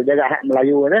UMNO tu jaga hak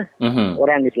Melayu ne.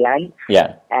 Orang Islam. Ya.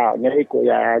 Nyari ko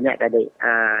ya nyak tadi.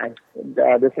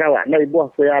 Di Sarawak ni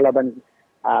buah ko ya laban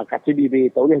kat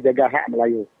PBB tu uliah jaga hak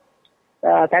Melayu.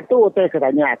 Satu tu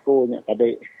katanya aku nyak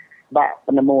tadi. Bak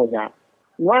penemunya.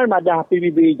 Nual madah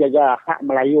PBB jaga hak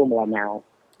Melayu Melanau.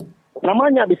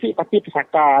 Namanya bisi parti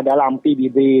pesaka dalam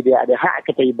PBB dia ada hak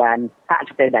ketaiban,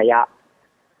 hak ketai Dayak.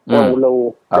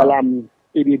 Ulu dalam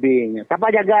PBB-nya.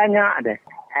 Siapa jaganya ada.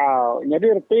 Jadi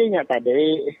artinya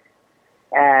tadi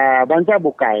bangsa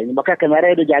bukai. Maka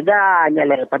kemarin dia jaga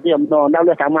nyala parti UMNO dah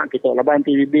boleh sama kita. Laban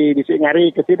PBB bisi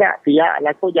ngari ke tidak tiak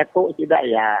laku jakuk tidak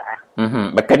ya.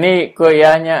 Bekeni ko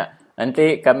ianya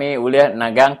nanti kami uliah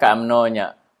nagang ke UMNO nya.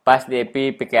 Pas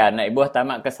DAP PKR nak ibuh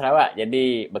tamak ke Sarawak.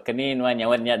 Jadi berkeni nuan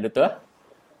nyawatnya betul?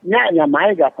 Nya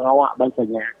mai ga Sarawak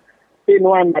bangsanya. Si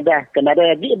nuan ada kena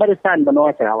ada di barisan benua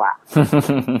Sarawak.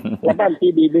 Laban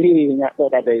PBB nya tu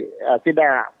tadi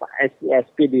tidak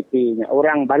SPDP nya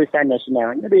orang Barisan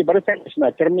Nasional. Jadi Barisan Nasional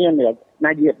cermin ya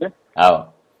Najib ya.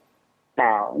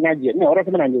 Najib ni orang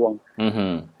Semenanjung.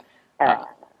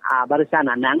 Barisan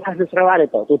anang di Sarawak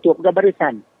itu tutup ke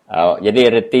barisan. Jadi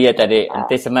reti ya tadi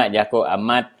nanti semak jako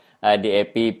amat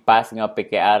DAP pas dengan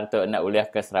PKR tu nak uliah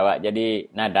ke Sarawak. Jadi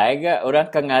nadai ke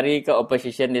orang kengari ke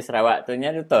opposition di Sarawak tu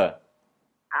nya betul?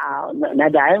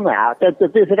 Nadai mah tu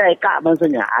sudah ekak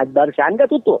maksudnya. Barisan ke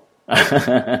tutup.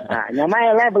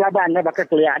 Nyamai lah belaban bakal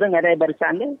kelihatan ada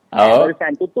barisan ni.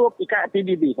 Barisan tutup ikat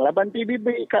PBB. Ngelaban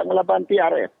PBB ikat ngelaban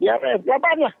PRF. PRF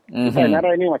belaban lah.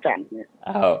 Narai ni macam.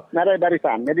 Narai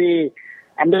barisan. Jadi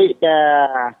ambil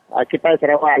kita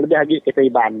Sarawak lebih lagi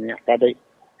ketaiban ya tadi.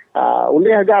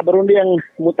 Ulih agak berunding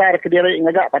mutar ke diri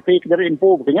ngagak parti ke diri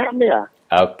info begini dia.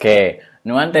 Okey.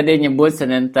 Nuan tadi nyebut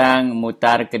tentang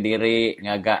mutar ke diri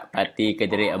ngagak parti ke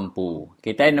diri empu.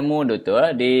 Kita nemu tu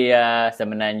di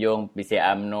Semenanjung BC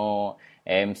UMNO,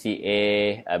 MCA,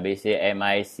 BC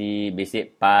MIC, BC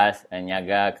PAS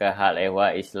nyaga ke hal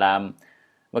ehwa Islam.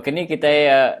 Bekini kita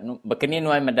bekini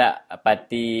nuai medak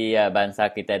parti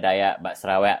bangsa kita Dayak bak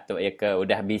Sarawak tu ya ke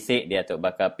udah bisik dia tu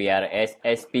bakal PRS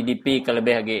SPDP ke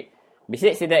lebih lagi.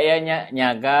 Bisik sidak ia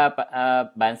nyaga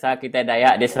bangsa kita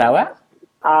Dayak di Sarawak?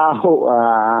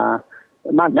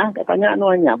 Mana katanya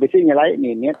nuanya bisiknya lain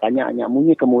ni tanya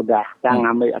munyi kemudah sang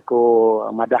ambil aku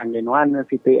madah nuan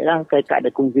sitik lah kai kak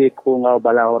ada kongsi ku ngau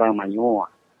bala orang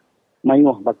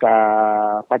Mayuh baka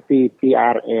parti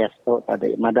PRS tu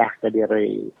tadi madah ke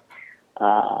diri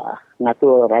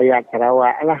ngatur rakyat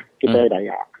Sarawak lah kita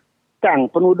Dayak. Kang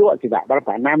penduduk tidak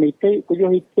berapa 6 itik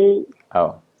 7 itik.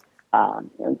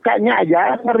 Kaknya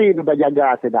aja ngeri dia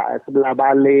jaga sedak sebelah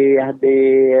Bali di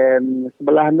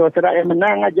sebelah Nur sedak yang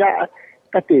menang aja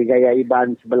kati gaya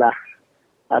Iban sebelah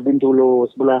Bintulu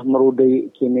sebelah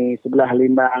Merudi kini sebelah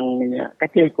Limbang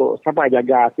kati kok siapa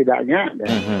jaga sedaknya.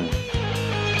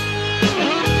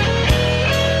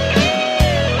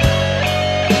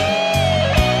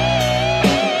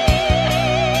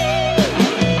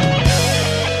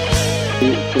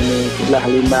 Sebelah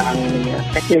Limbang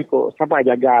kecil kok siapa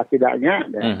jaga tidaknya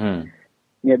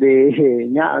jadi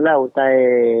nyak lah utai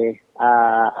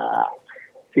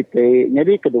siti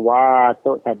jadi kedua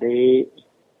tu tadi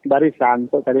barisan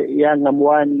tu tadi yang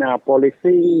ngamuan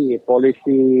polisi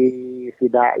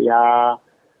tidak ya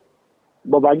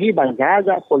berbagi bangsa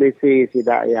agak polisi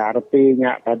tidak ya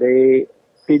artinya tadi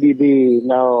PBB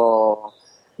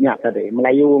nyak tadi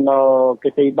Melayu ngau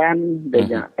ketaiban dan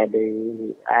nyak tadi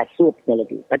asupnya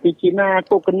lagi. Tapi Cina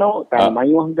tu kena tak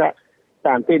mayuh enggak.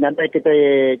 Nanti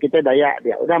kita Dayak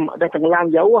dia udah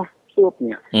tenggelam jauh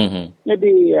supnya.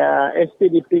 Jadi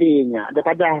SPDP-nya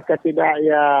daripada ketidak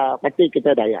ya parti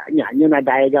kita Dayak nya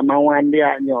nadai gamawan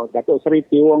dia nyo Datuk Seri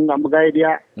Tiwong ngam begai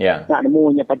dia. Nak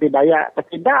nemunya parti Dayak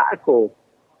parti dak aku.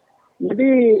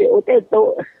 Jadi utai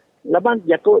tu laban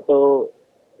jakut tu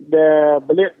the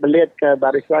belit ke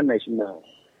Barisan Nasional.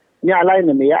 Nya lain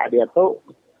ni ya dia tu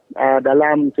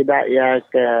dalam tidak ya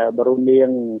ke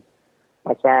berunding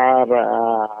pasar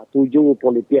 7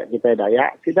 politik kita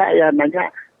Dayak. Tidak ya nanya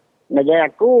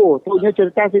aku. Tu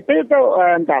cerita situ tu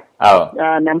entah.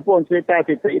 Nampun cerita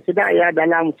situ. Tidak ya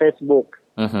dalam Facebook.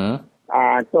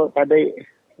 So tadi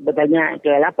bertanya ke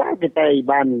apa kita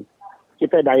Iban.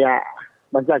 Kita Dayak.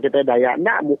 Bangsa kita Dayak.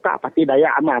 Nak buka parti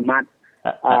Dayak amat.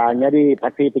 Jadi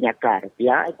parti penyakar.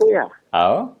 Ya itu ya.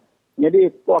 Jadi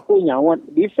aku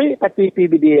nyawat. Bisi parti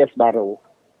PBDS baru.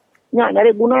 Nyak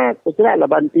dari guna kira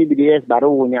laban PBDS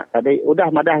baru nyak tadi udah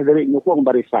madah dari nyukung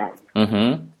barisan.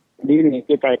 Di ni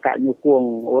kita kak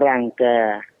nyukung orang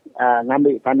ke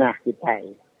ngambil tanah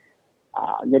kita.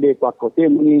 Jadi aku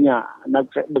tim ni nyak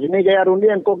begini gaya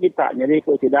rundian kok kita. Jadi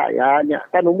kok tidak ya nyak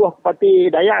kan umbuh parti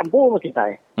Dayak ampu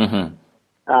kita.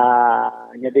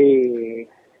 Jadi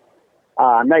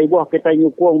naik buah kita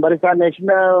nyukung barisan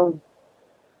nasional.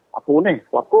 Aku naik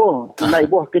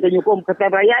buah kita nyukung kesan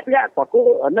rakyat ya.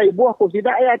 Aku naik buah aku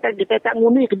tidak ya. Kita tak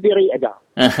nguni ke diri aja.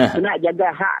 Kena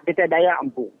jaga hak kita Dayak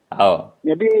ampu.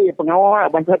 Jadi pengawal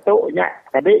bangsa tu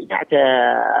tadi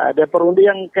ada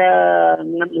perunding ke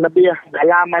lebih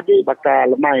dalam lagi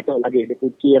bakal lemah itu lagi di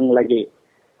kucing lagi.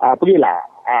 Pergilah.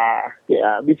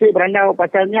 Bisa berandau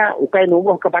pasalnya ukai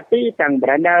numbuh ke parti tang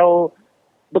berandau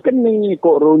berkeni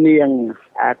kok runding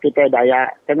kita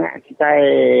Dayak kena kita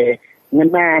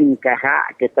ngenan ke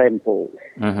hak kita empu.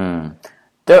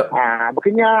 Tu.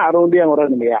 Bukannya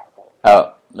orang dia.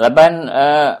 Laban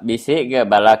bisik ke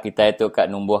bala kita itu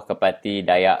kat numbuh ke parti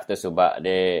Dayak tu sebab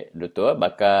de dutu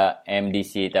baka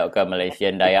MDC tau ke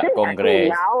Malaysian Dayak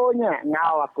Congress.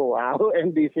 Ngau aku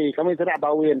MDC kami serak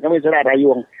bawin, kami serak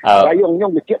rayung. Rayung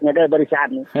nyong kecil ngada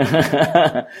barisan.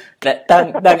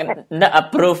 Tang nak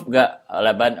approve gak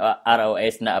laban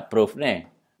ROS nak approve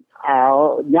ni?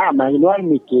 Manuan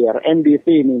mikir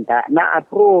NDC minta nak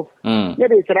approve.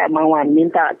 Jadi serak mawan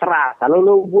minta teras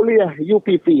lalu boleh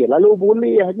UPP lalu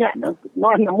boleh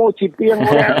namo cipiang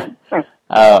orang.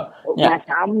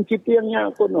 Macam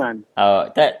cipiangnya kunuan.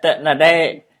 Tak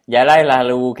nadai jalai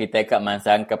lalu kita kat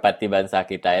mansang ke parti bangsa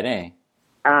kita ni.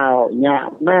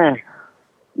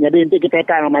 Jadi nanti kita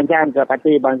akan mancang ke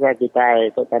parti bangsa kita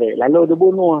itu tarik. Lalu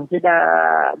dibunuh tidak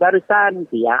barisan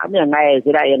siap yang ngai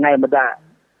tidak yang ngai bedak.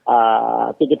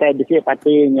 Kita bisik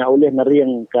partinya oleh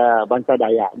ngering ke bangsa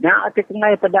Dayak. Nak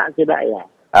kenai pedak tidak ya.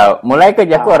 Mulai ke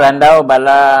jaku randau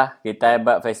bala kita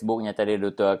buat Facebooknya tadi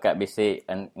dutu kat bisik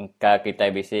engka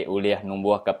kita bisik oleh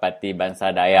numbuh ke parti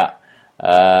bangsa Dayak.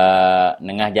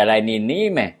 Nengah jalan ini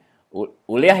meh.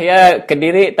 Uliah ya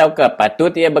Kediri tahu ke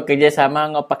patut ia bekerjasama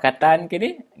dengan pakatan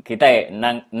kini. Kita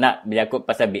nak berjakut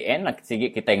pasal BN nak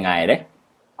sikit kita ngai deh.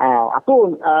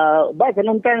 Aku baca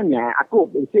nontonnya aku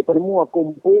isi penemu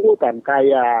aku kumpulan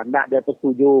kaya nak dia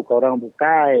tersetuju ke orang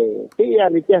bukai. Si yang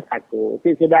dicas aku.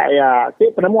 Si tidak ya si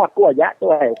penemu aku aja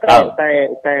tu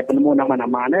saya penemu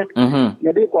nama-nama ni.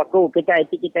 Jadi aku kita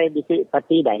bisi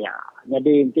parti Dayak.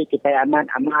 Jadi nanti kita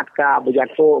amat ke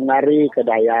berjakut ngari ke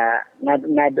Dayak,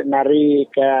 ngari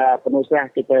ke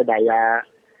penusah kita Dayak.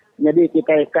 Jadi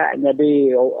kita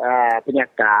jadi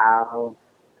penyakal.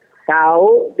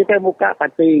 Tahu kita buka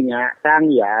partinya sang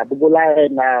ya begulai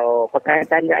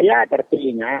Pakatan Rakyat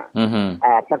artinya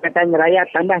Pakatan Rakyat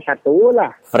tambah satu lah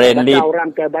friendly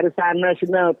orang ke Barisan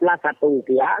Nasional plus satu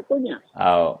pihak akunya.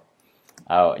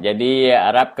 Jadi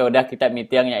harap ke udah kita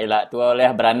meeting yang elak tu oleh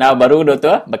berandau baru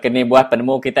tu berkeni buah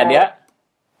penemu kita dia.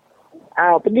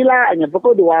 Pergilah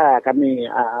pukul 2 kami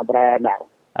berandau.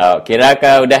 Kira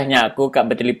ke udahnya aku kat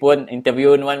bertelefon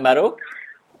interview nuan baru.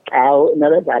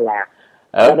 Nada salah.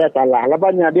 Ada salah.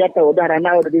 Labanya dia tahu dah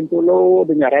randau dari Tulu,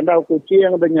 dengan randau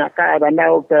Kucing, dengan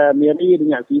randau ke Miri,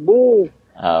 dengan Sibu.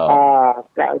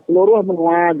 Seluruh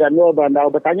menua dan luar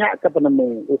randau bertanya ke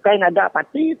penemu. Ukai ada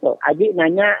parti tu. Adik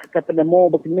nanya ke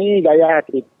penemu begini gaya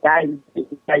kita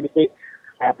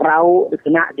perahu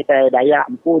kena kita Dayak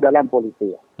empu dalam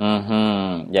politik.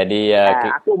 Jadi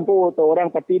aku empu tu orang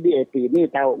parti DAP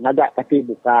ni tahu ngagak parti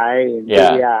bukai.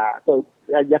 Ya. So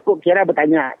Jakub kira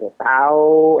bertanya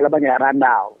tahu lah banyak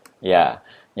randau. Ya.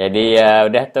 Jadi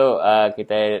udah tu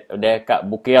kita udah kat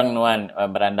Bukiang nuan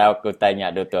berandau aku tanya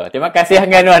tu. Terima kasih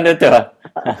dengan nuan tu.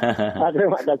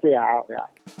 Terima kasih ya.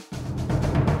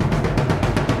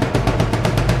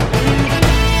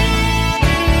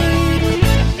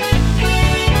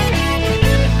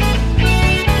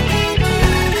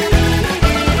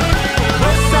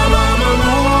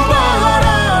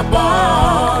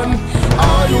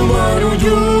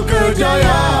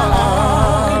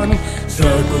 Kejayaan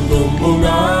sekuntum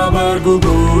bunga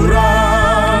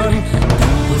berguguran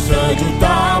tunggu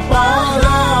sejuta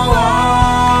pahlawan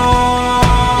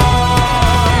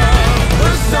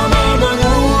bersama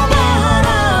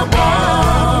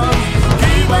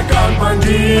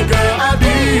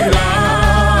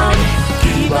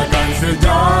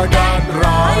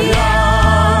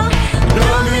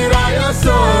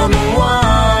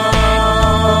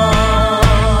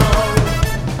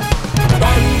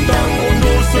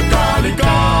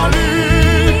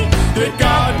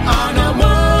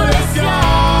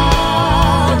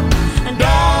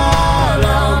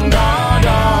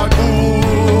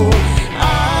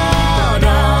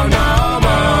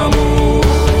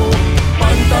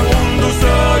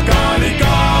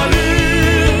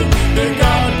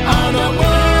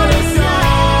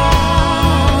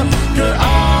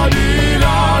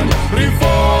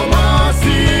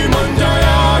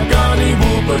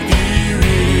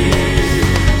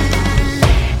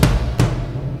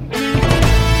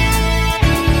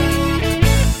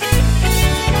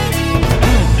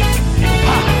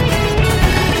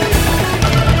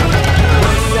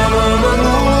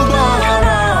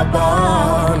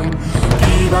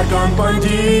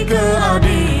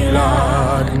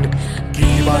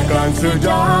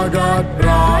sejagat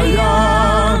raya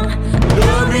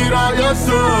demi rakyat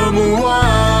semua.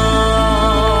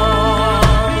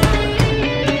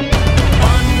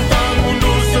 Pantang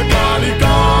mundur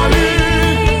sekali-kali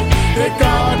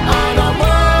tekad anak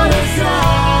Malaysia.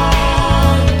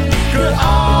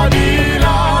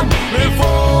 Keadilan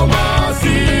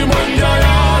reformasi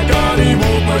menjayakan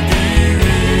ibu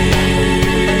pertiwi.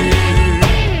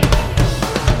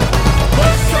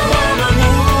 Bersama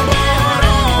mengubah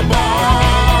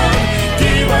harapan,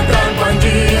 kibarkan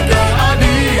panji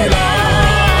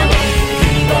keadilan,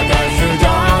 kibarkan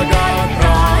sejagat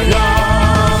raya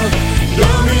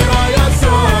demi rakyat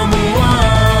semua,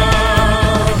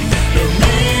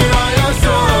 demi rakyat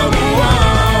semua,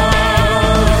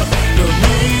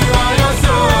 demi rakyat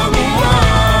semua.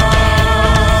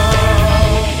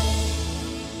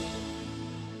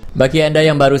 Bagi anda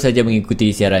yang baru saja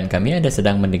mengikuti siaran kami, anda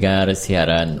sedang mendengar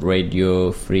siaran Radio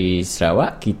Free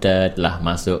Sarawak. Kita telah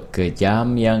masuk ke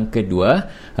jam yang kedua.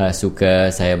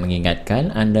 Suka saya mengingatkan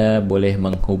anda boleh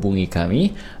menghubungi kami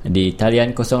di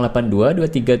talian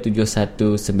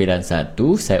 082-237191.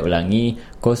 Saya ulangi,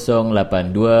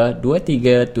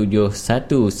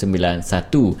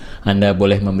 082-237191. Anda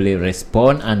boleh memberi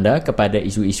respon anda kepada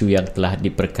isu-isu yang telah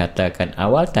diperkatakan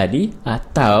awal tadi,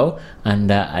 atau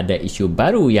anda ada isu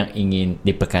baru yang ingin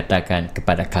diperkatakan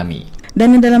kepada kami.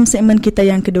 Dan dalam segmen kita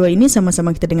yang kedua ini,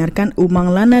 sama-sama kita dengarkan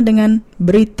Umang Lana dengan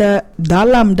berita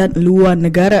dalam dan luar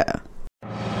negara.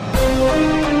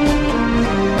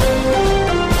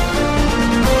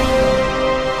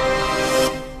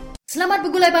 Selamat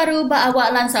bergulai baru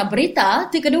awak lansa berita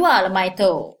ti kedua lemai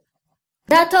tu.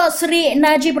 Datuk Seri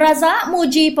Najib Razak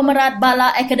muji pemerat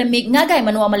bala akademik ngagai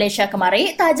menua Malaysia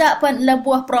kemari tajak pen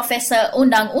lebuh Profesor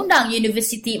Undang-Undang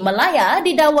Universiti Malaya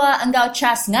didakwa enggau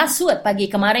cas ngasut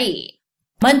pagi kemari.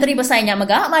 Menteri Besarnya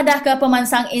megak madah ke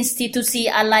pemansang institusi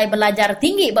alai belajar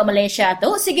tinggi di Malaysia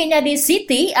tu siginya di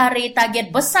Siti hari target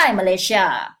besar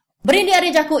Malaysia. Berindi hari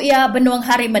jaku ia benuang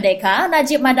Hari Merdeka,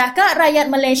 Najib madah ke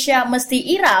rakyat Malaysia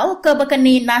mesti irau ke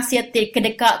bekeni nasihat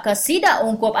kedekak ke sidak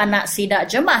ungkup anak sidak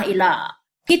jemaah ila.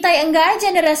 Kita enggai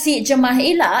generasi jemaah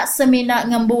ila semina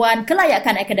ngembuan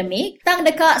kelayakan akademik tang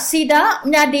dekak sidak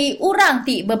menjadi orang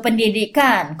ti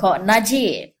berpendidikan kok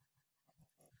Najib.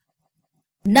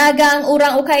 Nagang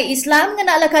orang ukai Islam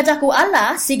ngenak lekajaku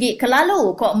Allah sigi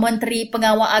kelalu kok Menteri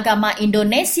Pengawal Agama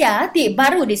Indonesia ti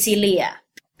baru disilia.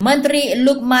 Menteri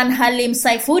Luqman Halim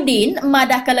Saifuddin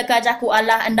madah ke lekajaku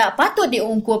Allah hendak patut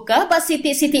diungkup ke bak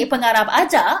siti-siti pengarap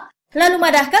aja, lalu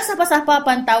madah ke siapa-siapa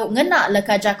pantau ngenak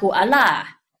lekajaku Allah.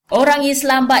 Orang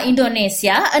Islam ba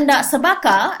Indonesia hendak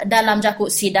sebaka dalam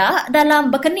jakuk sidak, dalam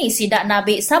bekeni sidak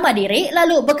Nabi sama diri,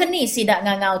 lalu bekeni sidak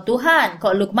ngangau Tuhan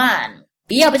kok Luqman.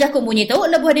 Ia berjakuk bunyi tu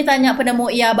lebuh ditanya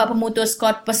penemu ia bak pemutus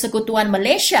Kod Persekutuan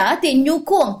Malaysia ti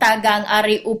nyukung tagang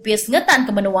Ari Upis ngetan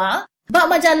ke menua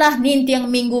bak majalah nintiang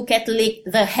Minggu Katolik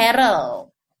The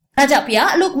Herald. Rajak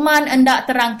pihak Luqman hendak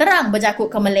terang-terang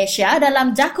berjakuk ke Malaysia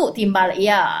dalam jakuk timbal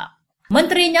ia.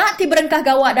 Menterinya ti berengkah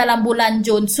gawak dalam bulan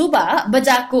Jun Subah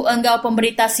berjakuk enggau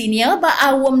pemberita senior bak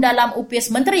awam dalam Upis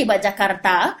Menteri bak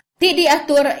Jakarta ti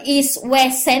diatur East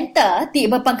West Center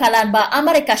ti berpangkalan ba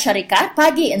Amerika Syarikat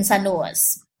pagi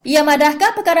insanus. Ia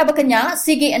madahkah perkara berkenyak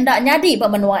sigi endak nyadi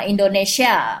bermenua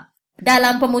Indonesia.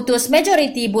 Dalam pemutus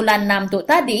majoriti bulan 6 tu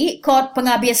tadi, Kod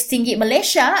Penghabis Tinggi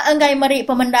Malaysia enggai meri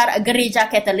pemendar Gereja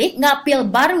Katolik ngapil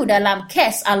baru dalam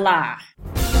kes Allah.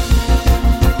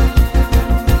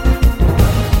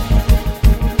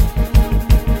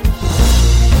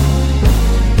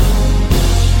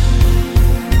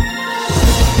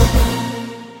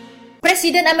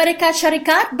 Presiden Amerika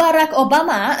Syarikat Barack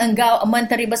Obama enggau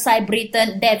Menteri Besar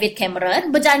Britain David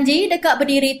Cameron berjanji dekat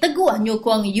berdiri teguh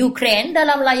nyukung Ukraine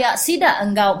dalam layak sidak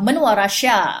enggau menua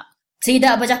Russia.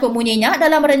 Sidak berjakuk bunyinya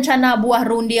dalam rencana buah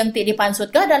rundi yang tik dipansut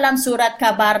ke dalam surat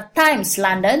khabar Times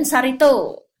London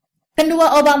saritu.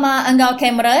 Kedua Obama enggau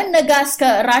Cameron negas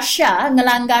ke Russia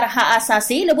ngelanggar hak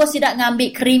asasi lebuh sidak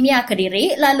ngambil Crimea ke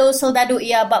diri, lalu seldadu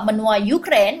ia bak menua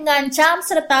Ukraine ngancam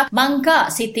serta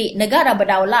mangka siti negara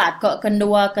berdaulat kok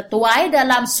kedua ketuai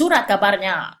dalam surat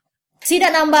kabarnya.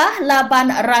 Sidak nambah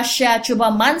laban Russia cuba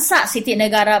mansak siti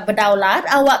negara berdaulat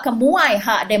awak kemuai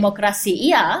hak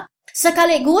demokrasi ia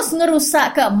sekaligus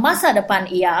ngerusak ke masa depan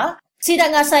ia.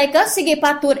 Sidak ngasai ke sigi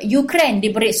patut Ukraine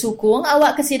diberi sukung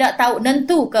awak ke sidak tahu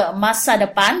nentu ke masa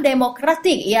depan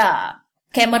demokratik ia.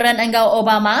 Cameron enggau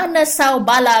Obama nesau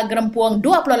bala gerempuang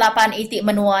 28 itik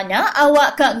menuanya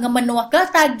awak ke ngemenua ke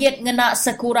target ngena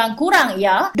sekurang-kurang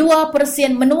ia 2%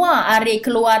 menua hari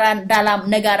keluaran dalam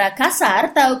negara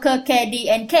kasar tau ke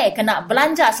KDNK kena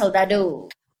belanja seldadu.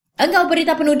 Engkau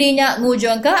berita penudinya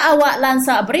ngujung ke awak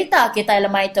lansak berita kita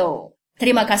lemai tu.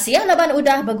 Terima kasih laban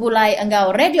udah bergulai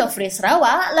engkau Radio Free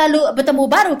Sarawak, lalu bertemu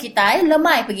baru kita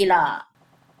lemai pergilah.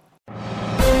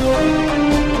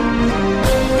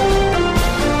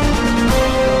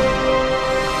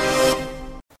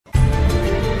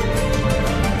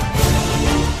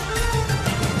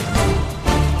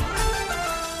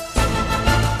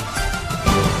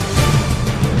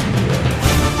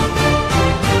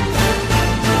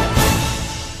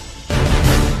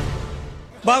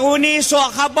 Baru ni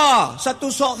satu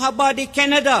suak khabar di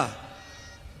Kanada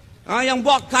yang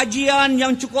buat kajian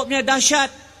yang cukupnya dahsyat.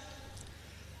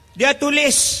 Dia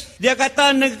tulis, dia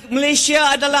kata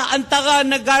Malaysia adalah antara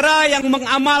negara yang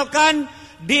mengamalkan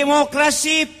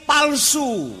demokrasi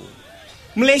palsu.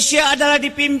 Malaysia adalah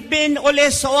dipimpin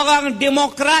oleh seorang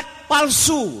demokrat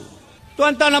palsu.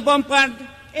 Tuan-tuan dan puan-puan,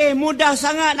 mudah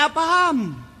sangat nak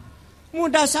faham.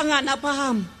 Mudah sangat nak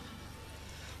faham.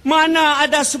 Mana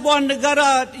ada sebuah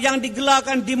negara yang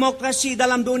digelarkan demokrasi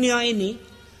dalam dunia ini,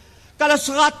 kalau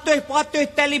 100%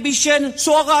 televisyen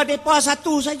suara mereka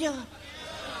satu saja.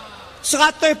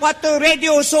 100%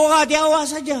 radio suara dia awak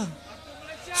saja.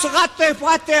 100%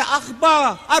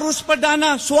 akhbar arus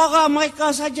perdana suara mereka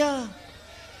saja.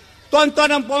 Tuan-tuan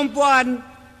dan puan-puan,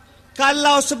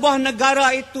 kalau sebuah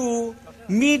negara itu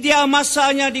media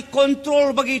masanya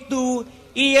dikontrol begitu,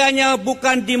 ianya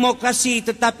bukan demokrasi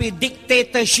tetapi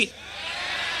dictatorship.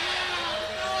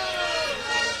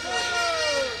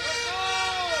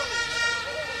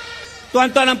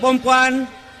 Tuan-tuan dan puan-puan,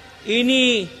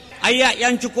 ini ayat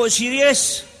yang cukup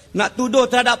serius. Nak tuduh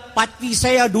terhadap parti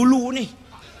saya dulu ni.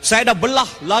 Saya dah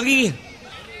belah, lari.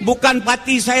 Bukan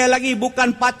parti saya lagi,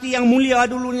 bukan parti yang mulia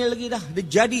dulu ni lagi dah.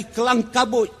 Dia jadi kelang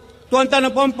kabut. Tuan-tuan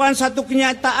dan puan-puan, satu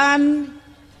kenyataan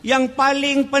yang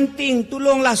paling penting,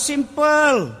 tolonglah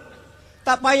simple.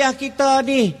 Tak payah kita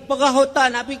ni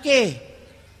perahutan nak fikir.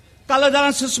 Kalau dalam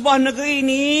sebuah negeri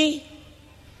ni,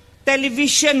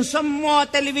 televisyen, semua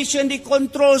televisyen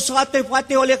dikontrol 100%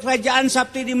 oleh kerajaan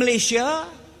seperti di Malaysia.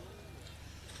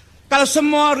 Kalau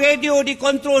semua radio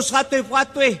dikontrol 100%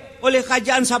 oleh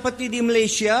kerajaan seperti di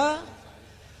Malaysia,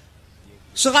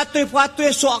 100%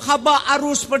 suak khabar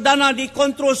arus perdana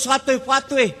dikontrol 100%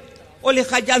 oleh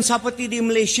kerajaan seperti di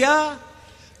Malaysia,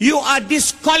 you are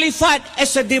disqualified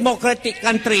as a democratic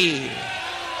country.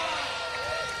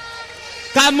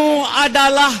 Kamu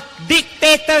adalah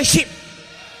dictatorship.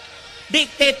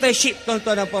 Dictatorship,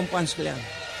 tuan-tuan dan puan-puan sekalian.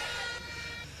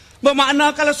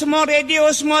 Bermakna kalau semua radio,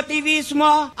 semua TV,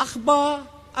 semua akhbar,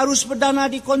 arus perdana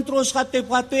dikontrol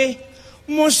 100%,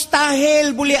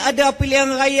 mustahil boleh ada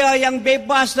pilihan raya yang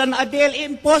bebas dan adil.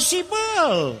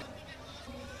 Impossible.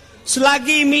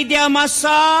 Selagi media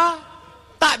massa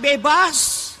tak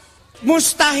bebas,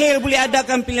 mustahil boleh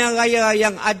adakan pilihan raya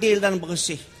yang adil dan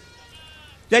bersih.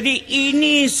 Jadi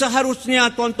ini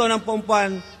seharusnya, tuan-tuan dan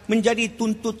puan-puan, menjadi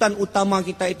tuntutan utama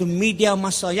kita, itu media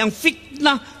massa yang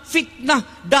fitnah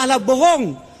dahlah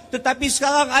bohong. Tetapi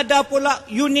sekarang ada pula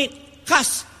unit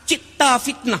khas cipta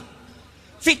fitnah.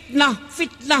 Fitnah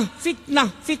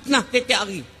setiap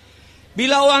hari.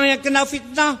 Bila orang yang kena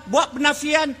fitnah buat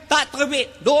penafian, tak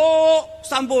terbit, duk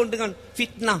sambung dengan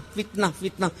fitnah.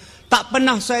 Tak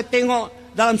pernah saya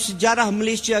tengok dalam sejarah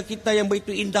Malaysia kita yang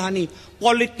begitu indah ni,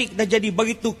 politik dah jadi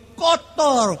begitu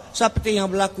kotor seperti yang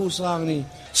berlaku sekarang ni.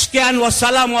 Sekian,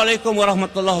 wassalamualaikum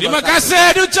warahmatullahi wabarakatuh. Terima kasih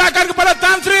diucapkan kepada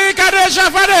Tan Sri Kadir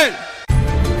Syafadil.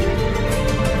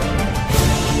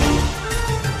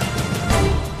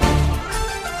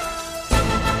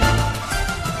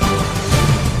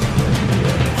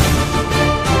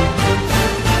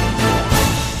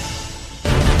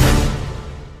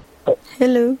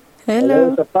 Hello.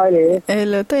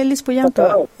 Hello, tu Elis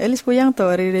Puyanto. Elis Puyanto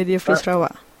dari Radio Free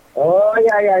Sarawak. Oh,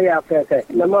 ya. Okey.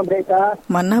 Nama berita?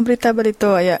 Mana berita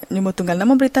ya, nyumur tunggal. Nama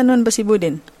berita non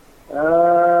Basibudin.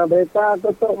 Berita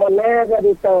tutup mana ke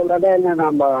dito, ada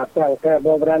nama sang ke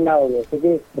berandau ni.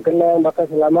 Jadi berkenaan bakal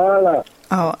selama lah.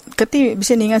 Oh, keti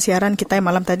bisa ningan siaran kita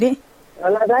malam tadi?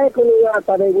 Anak saya kuliah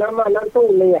tadi nama nantung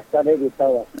lihat tadi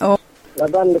dito. Oh.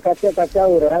 Laban dikaca-kaca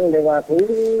orang dengan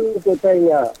kita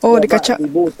ya. Oh, dikaca.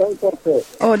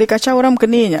 Oh, dikaca orang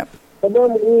keninya.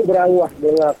 Sebelum ini berawah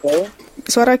dengan ke.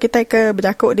 Suara kita ke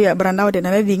berjakuk dia berandau dia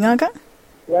nanti dengar kak?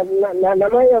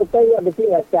 Nama yang tanya besi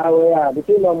ngacau ya,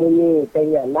 besi memunyi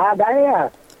tanya. Nada ya.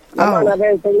 Nama nada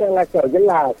yang tanya ngacau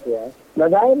jelas ya.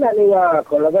 Nada yang nak dengar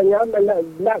kalau banyak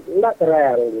nak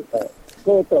terang gitu.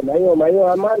 Itu mayu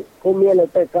aman kumian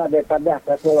teka daripada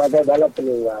kasih ada dalam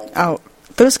peningan. Oh.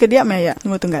 Terus ke dia ya,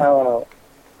 nombor tunggal.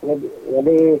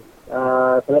 Jadi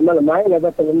selama lemai ada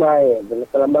pelemai,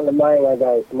 selama lemai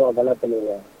ada semua dalam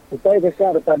peningan. Kita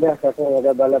besar pada kakak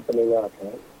ada bala pendengar.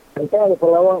 Tentang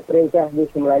pelawak perintah di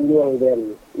Semelanjung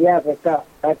dan ya kakak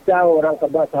kacau orang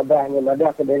Sabah Sabahnya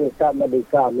madah ke dari Kak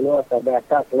Madika menua Sabah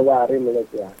tak keluar dari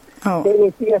Malaysia. Ini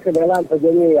ke dalam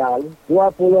perjanjian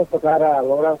 20 perkara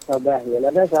orang Sabahnya.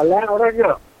 Ada salah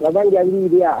orangnya. Laban janji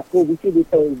dia aku bisa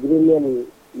ditahu agreement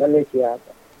Malaysia.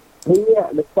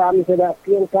 Minyak depan sudah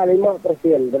sekian kali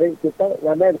 5%. Dari kita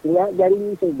ada punya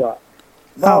janji coba.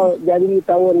 Janji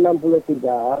tahun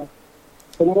 63.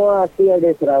 Semua hasil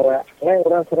di Sarawak.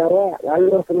 Orang Sarawak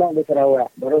lalu kena di Sarawak.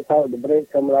 Baru tahu diberi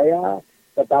ke Melaya.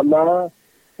 Pertama.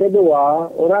 Kedua,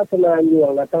 orang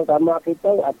Semenanjung datang sama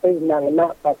kita apa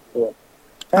nak pasport.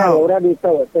 Orang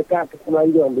ditahu dekat ke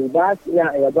Semenanjung bebas. Ya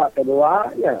buat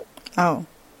kedua. Ya.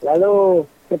 Lalu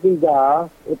ketiga,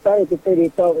 kita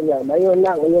ditahu mayu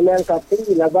nak menyemang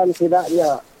kati laban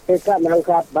tidaknya. Dekat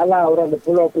nangkap bala orang di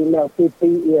Pulau Pinang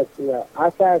PPS ya.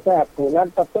 Asal saya aku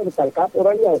nak patut ditangkap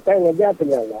orangnya saya ngejar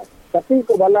penyala. Tapi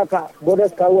ko bala ka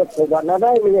bodas kawat ko ba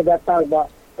nadai menyedatang ba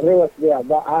rewas dia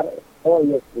ba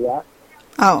yes dia.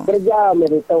 Kerja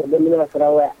merita di Menua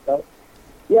Sarawak tu.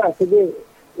 Ya segi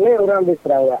ni orang di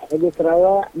Sarawak, di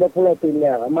Sarawak di Pulau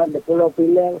Pinang, amat di Pulau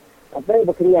Pinang apa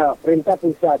bekerja perintah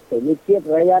pusat tu. Mikir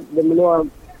rakyat di Menua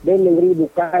di negeri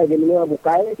bukai, di Menua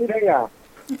bukai tidak ya.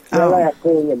 Kalau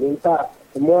aku minta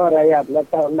semua rakyat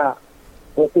nak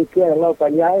berfikir mau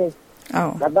panjai.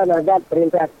 Nada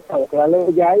perintah tahu kalau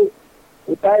jai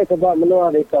kita coba menua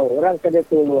itu orang kena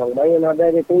tolong. Bayi nada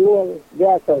ditolong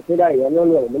dia tahu sudah ya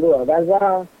nolong menua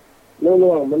Gaza,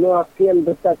 nolong menua kian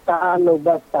bertahan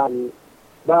ubatan.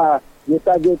 Bah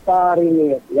juta-juta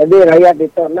ringgit. Jadi rakyat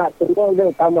itu nak tolong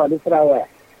dia utama di Sarawak.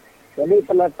 Jadi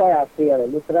penata hasil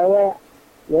di Sarawak.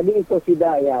 Jadi itu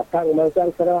tidak ya, kang mansang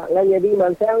Sarawak. Jadi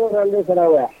mansang orang di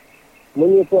Sarawak.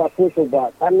 Menipu aku coba,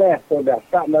 tanah sudah,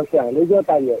 tak mansang. Dia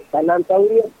tanya, tanam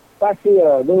tahu pasti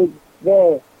ya,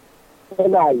 dia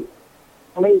senai.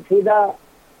 Dia tidak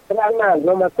terangan,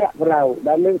 nama tak perahu.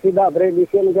 Dan dia tidak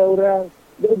beredisin ke orang.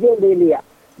 Dia lihat.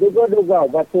 Duga-duga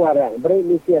batu orang,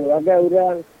 beredisin warga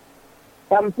orang.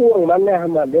 Kampung mana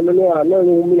hamad, dia menua, no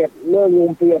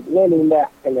nyumpiat, no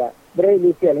limbak.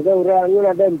 Beredisin ke orang,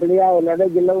 ada beliau, ada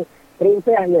jenang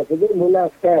perintahnya. Jadi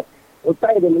munaskan,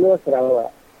 utai di Menua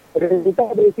Sarawak. Perintah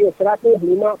berisi 150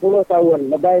 tahun,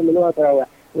 lebih Menua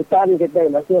Sarawak. Hutan kita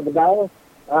masih berdau.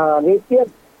 Retiap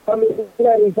kami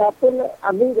risap pun,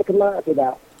 abang kena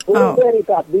tidak. Untuk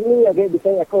risap, bini ya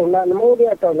bisa aku nak nemu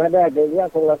dia atau nada dia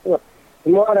aku ngasih.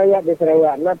 Semua rakyat di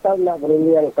Sarawak, nak tahu nak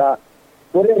berundian ke.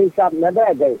 Pura risap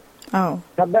nada dia.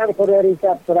 Kadang pura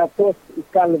risap 100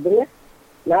 ikan lebih.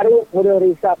 Naruh pura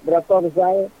risap berapa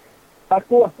besar.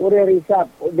 Aku pura risap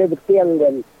udah bertiang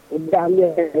dan udah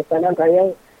ambil kesanan saya.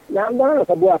 Nambah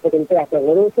sebuah perintah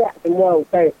merusak semua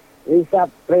utai risap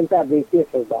perintah bisnis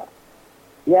coba.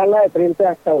 Yang lain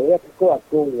perintah tahu ya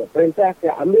aku ya. Perintah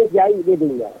saya ambil jahit di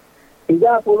dunia.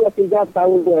 33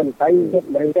 tahun saya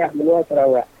merintah Menua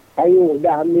Sarawak. Saya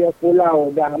udah ambil pulau,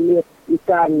 udah ambil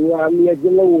ikan, ambil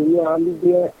jelu,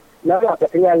 ambil nama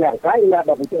ketinggalan. Saya nak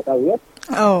berpucuk tahu ya.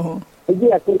 Jadi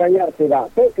aku tanya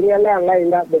tidak. Ketinggalan lain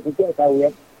nak berpucuk tahu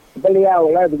ya. Beliau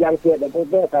lah berjangkit dan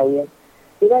berpucuk tahu ya.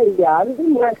 Tidak dia, itu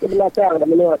mengasih belakang dan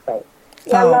Menua tahu.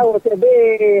 Kalau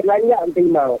sebab lanjak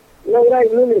timau. Orang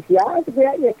Indonesia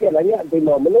sebenarnya ke lanjak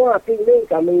timau. Menua ini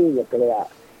kami ya keluar.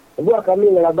 Sebuah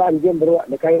kami ngelaban jem beruak,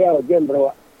 dekayau jem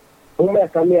beruak. Rumah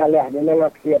kami alah dengan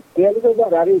siap. Dia itu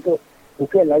dari itu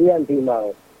bukan lanjak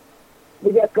timau.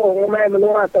 Bila kau rumah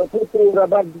Menua atau putri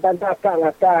rabat dan takang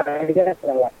akar.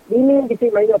 Ini bisa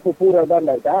main pupu rabat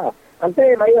dan tak.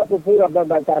 Antai main pupu rabat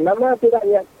dan tak. Nama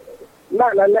tidaknya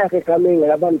nak nanah ke kami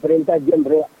ngelaban perintah jem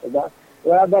beruak.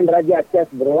 Ngelaban Raja Aceh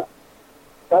beruak.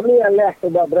 Kami alah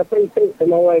sebab berapa itu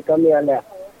semua kami alah.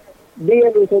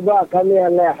 Dia cuba kami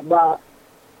alah bak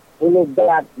ulu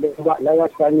berat sebab nama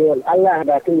Spanyol. Allah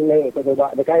dah kini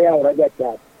sebab dekayau Raja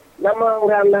Aceh. Nama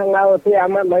orang nak ngau tu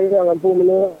amat bayar lampu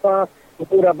Menua.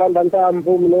 Itu raban bantah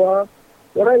lampu Menua.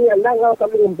 Orang yang nak ngau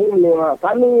kami lampu Menua.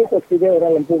 Kami itu sedia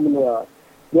orang lampu Menua.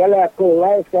 Dialah aku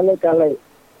lain sekali-kali.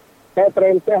 Saya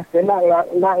perintah saya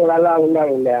nak ngelalang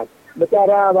undang-undang.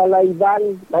 Bicara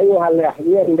balaiban, bayu halah.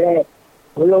 Ia dia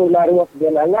belum naruh dia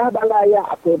nanya balaya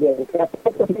aku dia.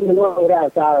 Kata semua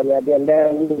orang asalnya dia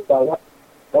bawa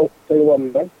kau keluar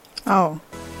kan.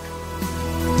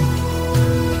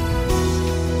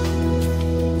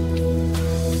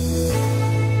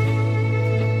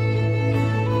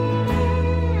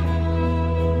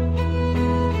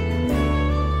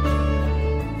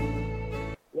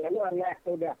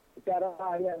 Sudah bicara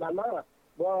hanya lama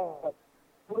bos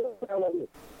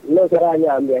lo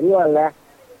caranya ambil ni lah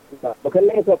bukan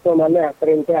itu mana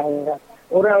perintah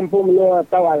orang pun menua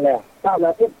tawal tak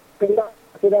nanti kena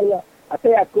sedangnya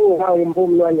aku mau pun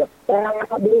menuanya tang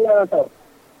bina tu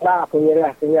lah aku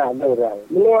nyerah punya ada orang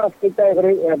menua kita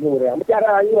beri ada orang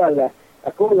bicara ayulah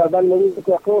aku laban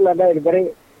aku ladai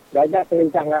beri gajah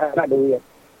perintah ngara duit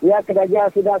ya kerja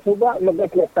sudah subak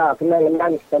megas letak kena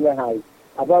lengan sama hai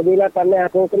apabila tanah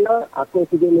aku kena aku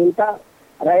sudah minta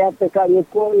rakyat tekak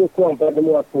nyukung pada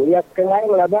demu aku ya kenai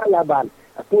laban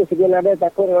aku segini ada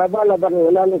takut laban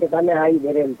lengan ke tanah hai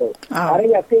beren tu hari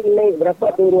aku ini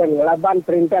berapa turun laban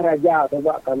perintah raja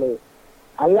subak kami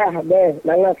Allah deh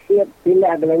nangak siap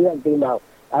pilih dengan timau.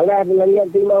 Allah dengan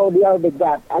timau dia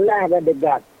dekat. Allah ada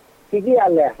dekat. Sigi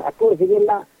Allah. Aku sigi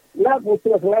nak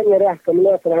putus dengan nyerah ke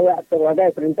menua Sarawak tu ada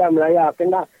perintah Melaya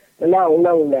kena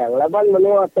undang-undang. Laban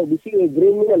menua tu bisi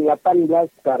agreement 18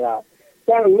 perkara.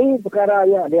 Sekarang ni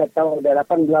perkaranya dia tahu ada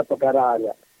 18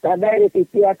 perkaranya. Tak ada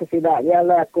revisi ke sidaknya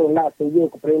lah aku nak setuju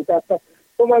ke perintah tu.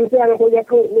 Pemansian aku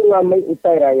jaku ni ngambil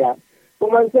utai rakyat.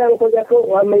 Pemansian aku jaku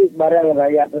ngambil barang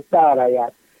rakyat, besar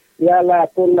rakyat. Ialah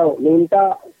aku nak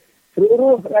minta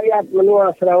seluruh rakyat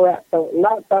menua Sarawak tu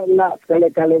nak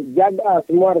sekali-kali jaga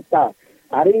semua reta.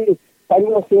 Hari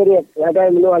Tanjung Sirit ada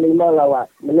menua 5 lawas.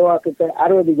 Menua kita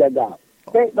harus dijaga.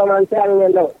 Tapi pemansian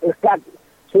yang dekat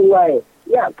sungai.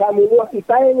 Ya, kami menua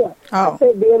kitanya.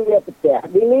 Tapi dia pecah.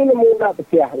 Ini mudah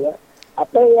pecahnya.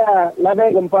 Apa ya,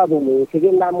 nadai gempa bumi.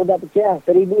 Sikit nak mudah pecah.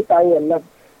 1000 tahun.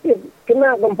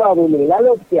 Kena gempa bumi.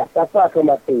 Lalu pecah. Siapa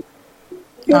akan mati?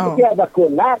 Pecah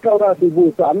bakun. Nak orang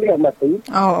 1000 tu ambil mati.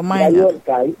 Layut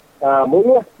kain.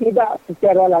 Mudah tidak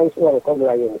secara langsung kau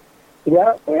melayani.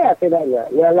 Ya, tidaknya.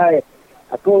 Ya lain.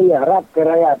 Aku harap ke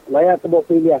rakyat. Maya tebuk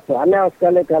pilih. So, anak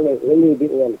sekali-kali. Ini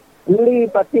diin. Beli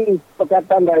pati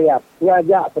Pekatan Rakyat.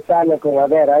 Ngajak pesan aku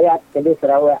ngabai rakyat. Jadi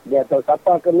Sarawak. Dia tahu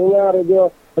siapa kenunya radio.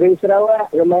 Peri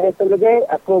Sarawak, lemari terlegay,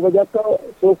 aku berjatuh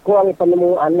sukong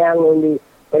penemu anang undi.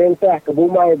 Perintah ke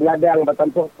Bumai Beladang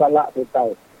bertempuk salak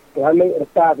kita. Kami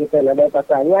reta kita ada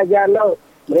pasal. Ni aja nak.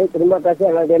 Beri terima kasih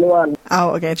lah Denuan.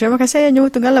 Okay. Terima kasih yang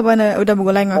tunggal lah udah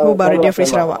bergulai dengan aku baru Radio Free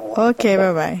Sarawak. Okay,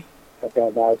 bye-bye. Okay,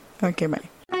 bye. Okay, bye.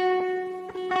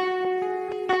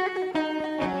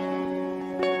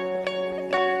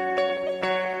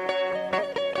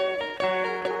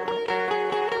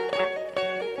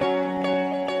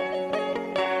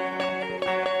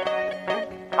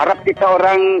 Harap kita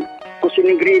orang kursi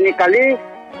negeri ini kali,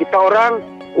 kita orang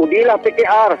udilah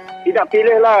PKR. Tidak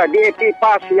pilihlah DAP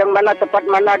PAS yang mana tempat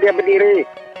mana dia berdiri.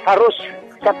 Harus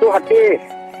satu hati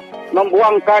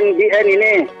membuangkan BN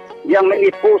ini yang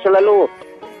menipu selalu.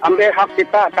 Ambil hak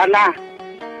kita, tanah,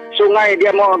 sungai dia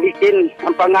mau bikin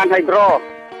empangan hidro.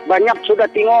 Banyak sudah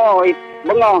tengok,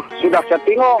 bengah sudah saya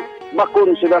tengok,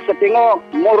 bakun sudah saya tengok,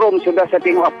 murum sudah saya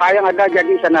tengok. Apa yang ada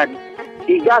jadi sana.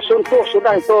 3 suntuk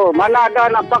sudah itu. Mana ada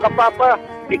nampak apa-apa,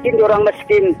 bikin orang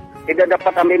miskin, tidak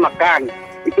dapat ambil makan.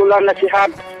 Itulah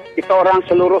nasihat kita orang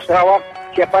seluruh Sarawak.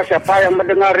 Siapa-siapa yang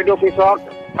mendengar Radio Fisok,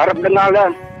 harap dengarlah,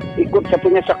 ikut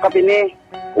satunya sekap ini.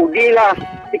 Udilah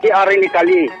PKR ini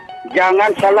kali.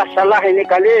 Jangan salah-salah ini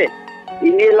kali.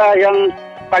 Inilah yang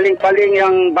paling-paling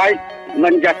yang baik,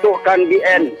 menjatuhkan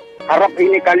BN. Harap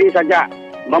ini kali saja,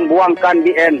 membuangkan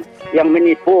BN yang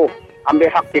menipu, ambil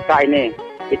hak kita ini.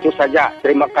 Itu saja.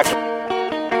 Terima kasih.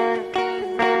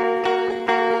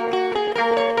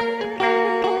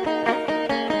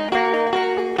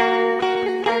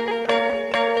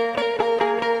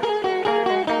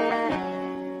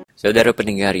 Saudara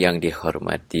pendengar yang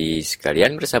dihormati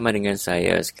sekalian, bersama dengan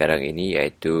saya sekarang ini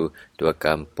iaitu Tua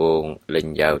Kampung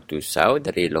Lenjau Tusau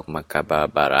dari Lok Makaba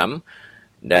Baram.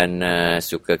 Dan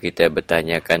suka kita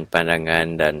bertanyakan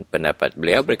pandangan dan pendapat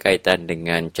beliau berkaitan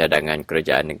dengan cadangan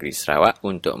Kerajaan Negeri Sarawak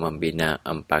untuk membina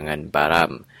empangan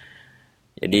Baram.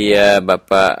 Jadi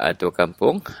Bapa Tua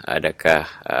Kampung, adakah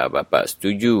Bapa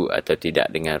setuju atau tidak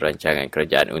dengan rancangan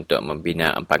kerajaan untuk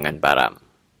membina empangan Baram?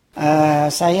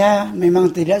 Saya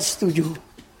memang tidak setuju.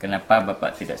 Kenapa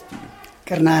Bapa tidak setuju?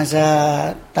 Karena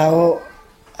saya tahu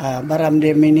Baram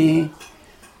Dam ini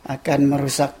akan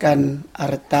merusakkan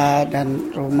harta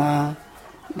dan rumah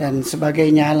dan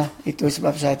sebagainya lah. Itu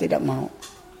sebab saya tidak mau.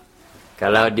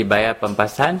 Kalau dibayar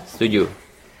pampasan, setuju?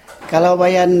 Kalau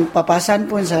bayar papasan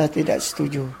pun saya tidak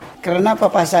setuju. Karena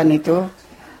papasan itu,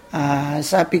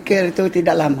 saya pikir itu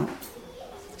tidak lama.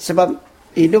 Sebab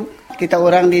hidup kita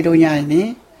orang di dunia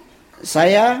ini,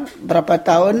 saya berapa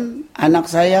tahun, anak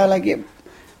saya lagi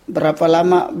berapa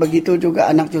lama, begitu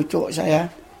juga anak cucu saya.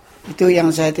 Itu yang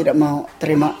saya tidak mau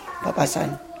terima papasan.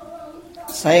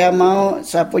 Saya mau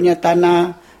saya punya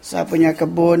tanah, saya punya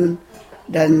kebun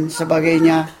dan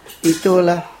sebagainya.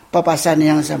 Itulah papasan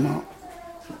yang saya mau.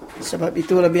 Sebab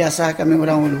itulah biasa kami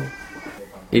orang Ulu.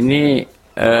 Ini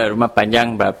Rumah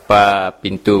panjang berapa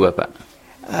pintu Bapak?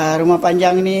 Rumah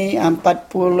panjang ni 42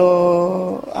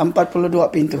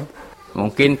 pintu.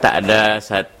 Mungkin tak ada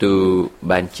satu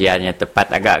bancian yang tepat.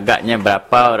 Agak-agaknya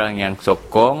berapa orang yang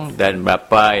sokong dan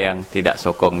berapa yang tidak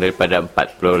sokong daripada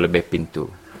 40 lebih pintu?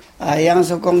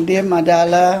 Yang sokong diam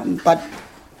adalah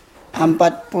 40%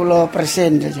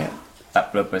 saja.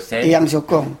 40%? Yang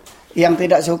sokong. Yang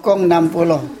tidak sokong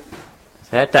 60%.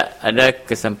 Saya tak ada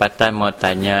kesempatan mau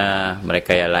tanya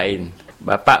mereka yang lain.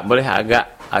 Bapak boleh agak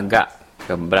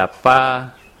ke berapa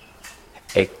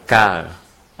ekar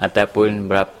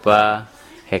ataupun berapa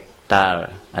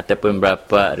hektar ataupun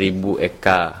berapa ribu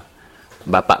ekar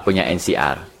Bapak punya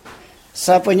NCR?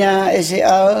 Saya punya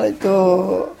NCR itu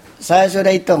saya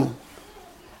sudah hitung.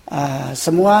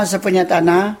 Semua saya punya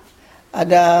tanah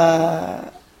ada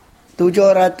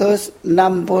 765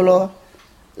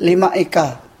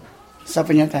 ekar. Saya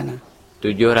punya tanah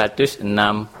 765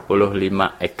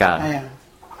 ekar. Ya.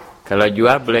 Kalau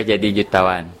jual boleh jadi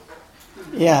jutawan.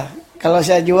 Ya, kalau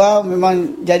saya jual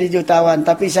memang jadi jutawan,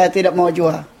 tapi saya tidak mau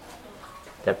jual.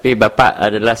 Tapi Bapak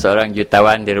adalah seorang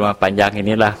jutawan di rumah panjang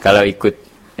inilah kalau ikut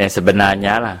yang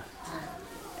sebenarnya lah.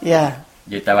 Ya.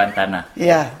 Jutawan tanah.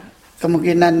 Ya,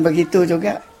 kemungkinan begitu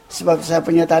juga sebab saya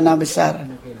punya tanah besar.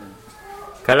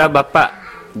 Kalau Bapak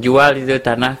jual itu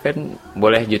tanah kan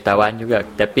boleh jutawan juga,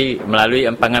 tapi melalui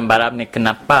empangan baram ni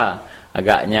kenapa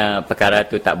agaknya perkara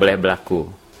itu tak boleh berlaku?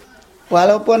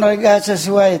 Walaupun harga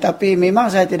sesuai, tapi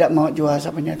memang saya tidak mau jual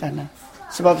saya punya tanah.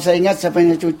 Sebab saya ingat saya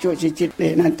punya cucu cicit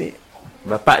nanti.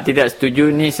 Bapak tidak setuju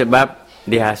ni sebab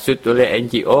dihasut oleh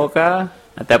NGO kah?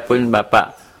 Ataupun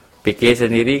Bapak fikir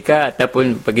sendiri kah?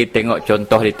 Ataupun pergi tengok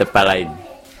contoh di tempat lain?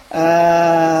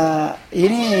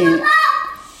 Ini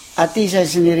hati saya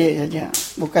sendiri saja,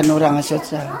 bukan orang hasut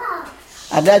saya.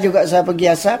 Ada juga saya pergi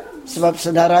asap sebab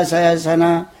saudara saya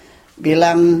sana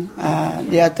bilang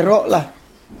dia teruk lah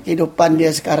kehidupan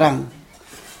dia sekarang.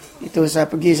 Itu saya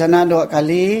pergi sana 2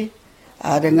 kali,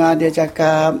 dengar dia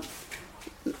cakap,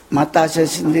 mata saya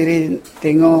sendiri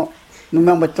tengok,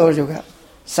 memang betul juga.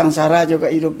 Sangsara juga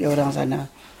hidup di orang sana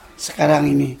sekarang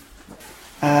ini.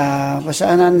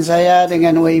 Pesanan saya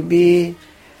dengan YB,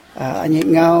 Anyik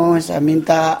Ngau, saya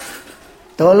minta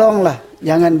tolonglah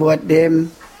jangan buat dam,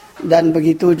 dan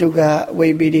begitu juga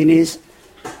YB Dinis.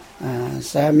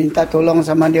 Saya minta tolong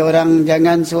sama dia orang,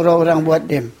 jangan suruh orang buat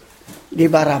dam di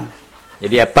Baram.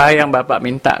 Jadi apa yang Bapak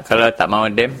minta kalau tak mau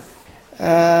dam?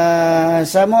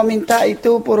 Saya mau minta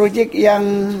itu projek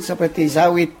yang seperti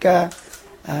sawit ke,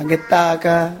 getah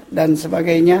ke dan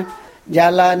sebagainya.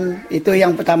 Jalan itu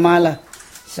yang pertama lah.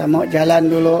 Saya mau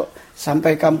jalan dulu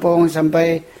sampai kampung,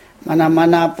 sampai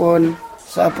mana-mana pun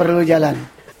saya perlu jalan.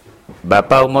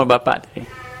 Berapa umur Bapak tadi?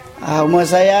 Umur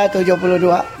saya 72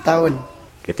 tahun.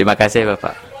 Okay, terima kasih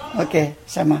Bapak. Okey,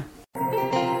 sama.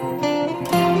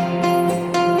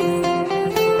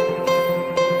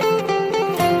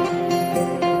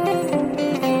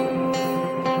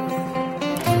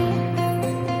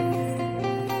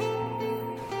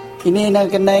 Ini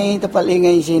nak kenai tempat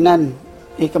lingai sinan.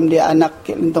 Ikam dia anak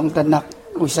kelentong tanak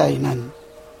usainan.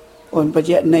 On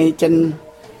pajak nai cen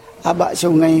abak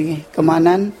sungai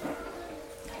kemanan.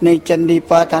 Nai cen di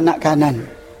pa tanak kanan.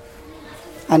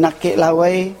 Anak ke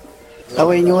lawai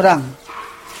nyurang.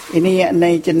 Ini ya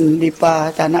nai cen di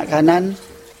pa tanak kanan.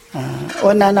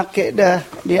 On anak ke dah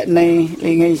dia nai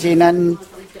lingai sinan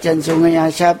cen sungai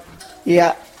asap.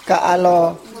 Ya ka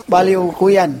alo baliu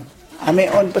kuyan.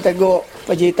 Ame on peteguk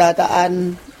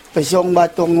pejitataan pesong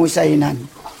batung usainan.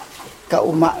 Ka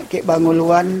umak ke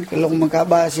banguluan kelong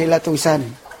mengkaba silatusan.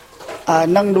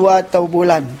 Nang 2 tahun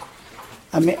bulan.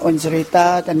 Ame on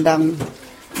cerita tentang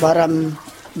baram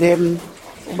dem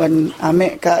uban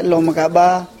ame ka long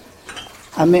mengkaba.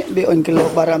 Ame bi on kelo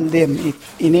baram dem.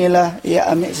 Inilah ya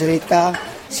ame cerita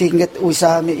singget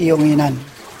usaha mi iyonginan.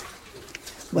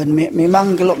 Ban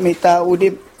memang kelok mita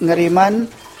udip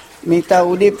ngeriman, mita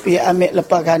udip ya ame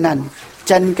lepa kanan.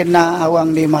 Can kena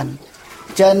awang diman.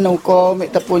 Can uko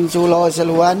mek tepun sulo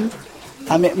seluan,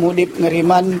 ame mudip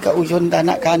ngeriman ke usun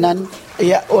tanah kanan,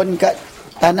 ya on ke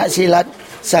tanah silat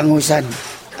sangusan.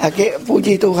 Ake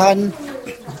puji Tuhan,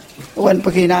 uban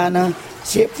pekinana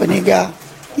si peniga,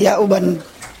 ya uban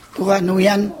Tuhan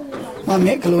huyan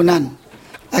mamek kelunan.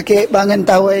 Ake bangun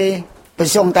tawai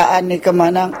pesong taan ni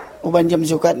kemana uban jam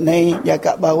sukat nei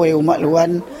jaga bawai umat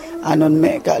luan anon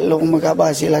mek ka long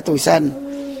makaba silatusan.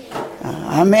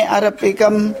 Ame arep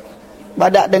ikam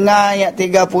badak dengar ayat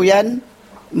 3 puyan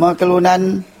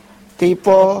mekelunan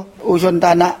tipe usun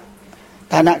tanah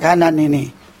kanan ini.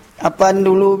 Apan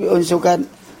dulu unsukan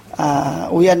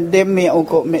uyan dem mi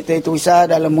ukuk mek tetusa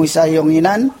dalam musa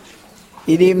yonginan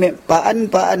Jadi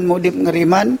paan mudip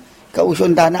ngeriman ke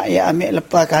usun tanah ya ambil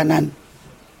lepas kanan.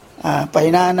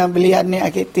 Paina na belian ni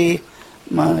akiti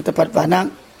tepat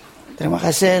panang. Terima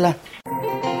kasih lah.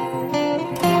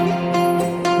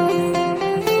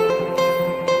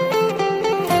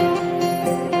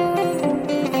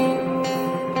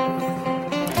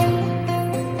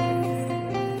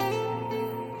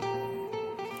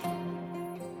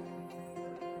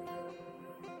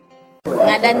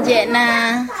 Ngadan je na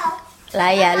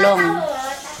laya long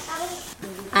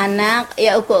anak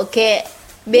ya uko ke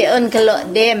beon kelok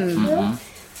dem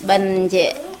ban je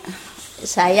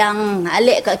sayang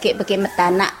alik ke pakai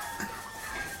metana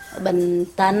ban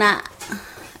tanah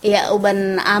ya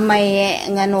uban amai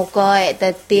nganu koi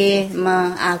teti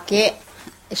ma ake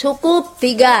sukup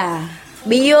 3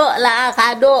 bio la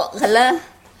kado kala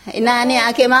ina ni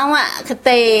ake mawa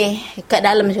kete ke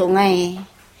dalam sungai.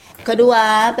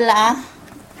 Kedua pula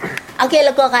ake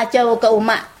leko kacau ke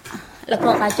umak,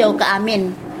 leko kacau ke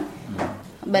amin.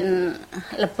 Ben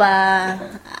lepa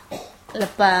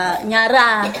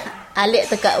nyara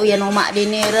alik teka uyan umak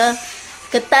dini re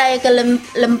ketai ke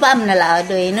lempam na la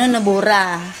do ino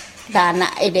nebura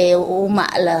dana ide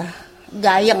umak la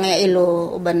gayang ya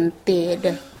ilu benti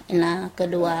de ina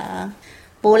kedua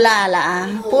pula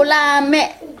me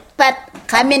pat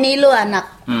kami nilu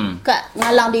anak kak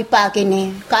ngalang dipa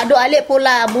kini kak do alik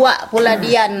pula buak pula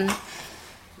dian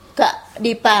kak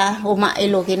dipa umak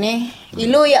ilu kini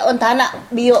ilu ya on tanak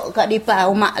biok kak dipa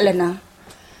umak lena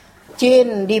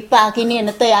cin dipa kini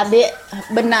nete abe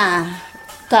benar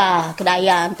ka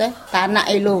kedaya ante tanak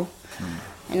ilu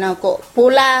ina ko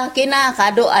pula kina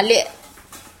kado alik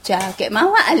ca ke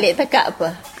mawa alik tekak apa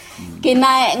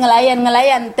kina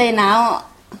ngelayan te nao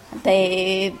te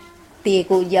ti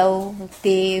kujau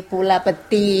ti pula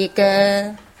peti ke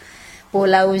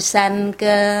pula usan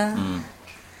ke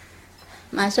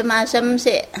macam-macam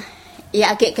si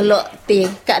ya ke kelok ti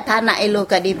kat tanak ilu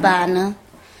ka dipana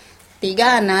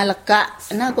 3 na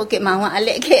lekak na ko ke mawa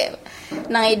alik ke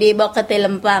nang idi bok ke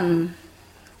lempam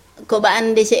ko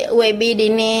baan di si WB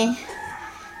dini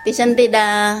ti senti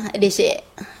da di si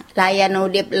layan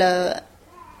udip le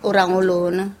orang ulu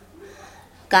na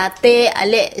kate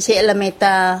alik si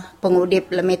lemeta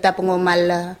pengudip lemeta pengumal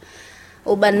le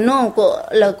uban no ko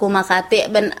le ku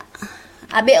makate ben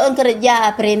abe on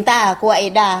kerja perintah ku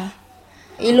ida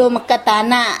ilu mekat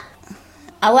tanah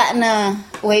awak na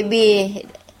WB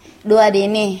 2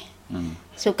 dini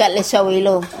sukat lesau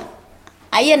ilu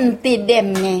ayen ti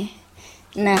dem ni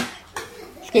nah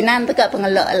kinan tu kat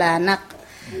pengelok lah anak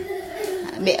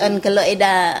beon kelok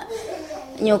ida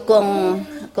nyukung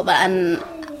kebaan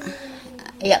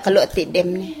ya kelok ti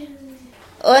dem ni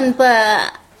on pa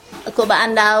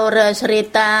kebaan daur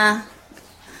cerita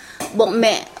bok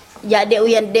me jadi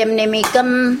uyan dem ni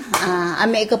mikem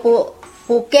ame ke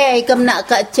puke ikem nak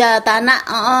kaca tanah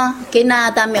kina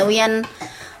tame uyan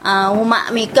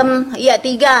umak mikem ya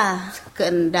 3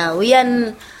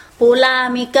 kendawian pula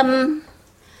mikem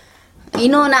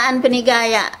ino naan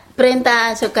penigaya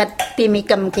perintah sukat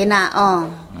timikem kina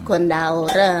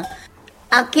kondaura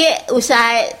ake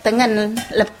usai tengen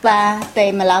lepa te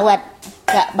melawat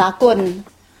kak bakun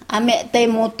ame te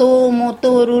mutu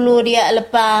dulu dia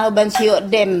lepa ban siok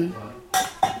dem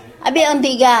abi on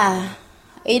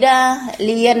 3 ida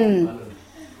lien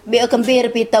bi kempir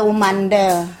pita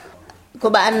umanda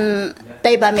kubaan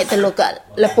tay pamit telu ka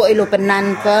lepo ilu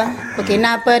penan pa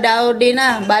pakina pa daw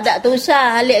dina badak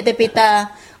tusa halik te pita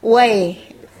uai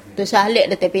tusa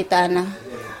halik te pita na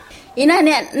ina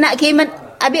ni nak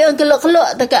kimat abi on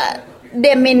kelok-kelok te ka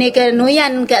dem ini ke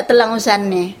nuyan ka telangusan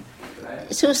ni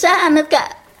susah anat ka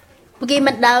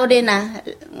kimat daw dina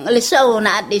lesau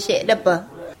na at disi depa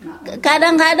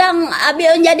kadang-kadang abi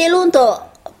on jadi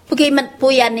luntok kimat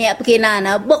puyan ya pakina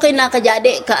na bokina ka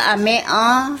jadi ka ame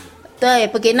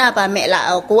Tay pekina pa mek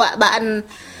la kuat baan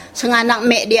senganak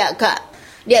mek dia kak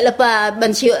dia lepa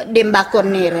bensiuk dim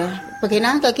bakon ni re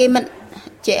pekina ka kimet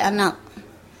cek anak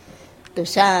tu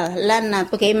sa lan na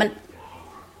pekimet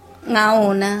ngau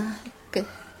na ke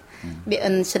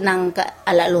bian senang ka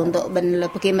ala luntok ben le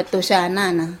pekimet tu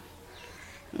sana na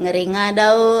ngeringa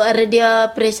dau radio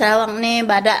Prisawang ni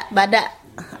badak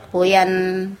puyan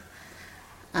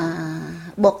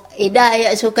bok ida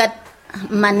ya sukat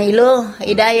manilo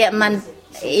idaya man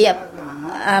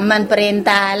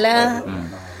perintah lah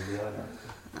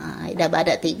ida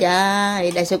badak 3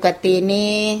 ida suka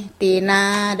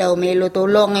tina dau melu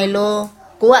tolong elo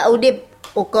kuat udip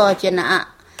uko cena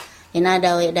ina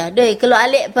dau ida dei kalau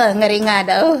alik pa ngeringa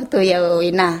dau tu yau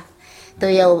ina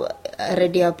tu yau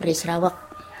radio Prisrawak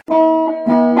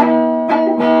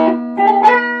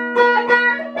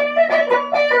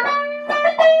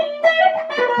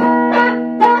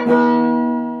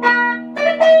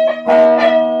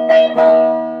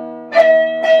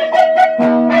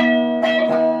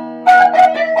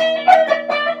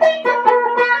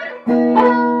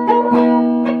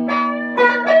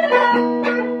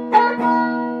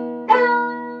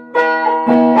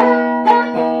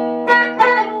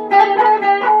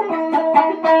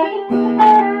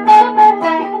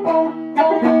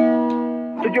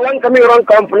kami orang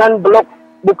kaum Penan blok,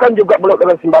 bukan juga blok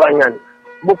dengan sembarangan.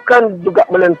 Bukan juga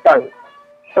menentang.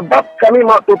 Sebab kami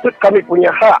mau tuntut kami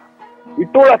punya hak.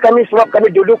 Itulah kami sebab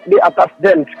kami duduk di atas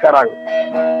dam sekarang.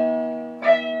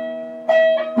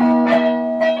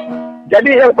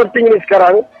 Jadi yang penting ini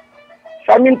sekarang,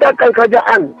 saya mintakan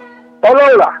kerajaan,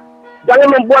 tolonglah, jangan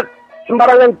membuat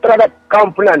sembarangan terhadap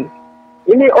kaum Penan.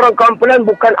 Ini orang kaum Penan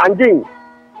bukan anjing,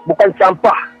 bukan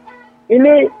sampah.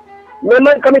 Ini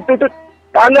memang kami tuntut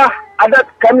tanah adat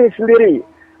kami sendiri.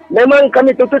 Memang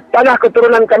kami tuntut tanah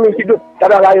keturunan kami hidup,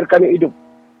 tanah lahir kami hidup.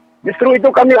 Justru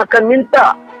itu kami akan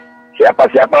minta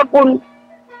siapa-siapa pun,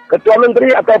 Ketua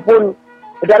Menteri ataupun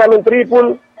Perdana Menteri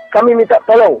pun, kami minta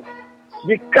tolong.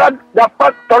 Jika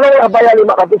dapat, tolonglah bayar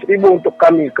 500,000 untuk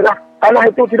kami. Kerana tanah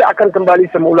itu tidak akan kembali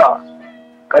semula.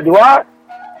 Kedua,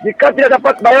 jika tidak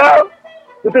dapat bayar,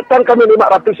 tuntutan kami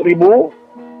 500,000,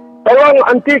 tolong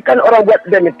hentikan orang buat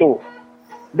dam itu.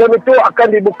 Dam itu akan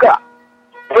dibuka.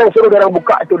 Tolong suruh orang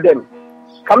buka itu dam.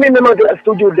 Kami memang tidak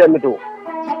setuju dam itu.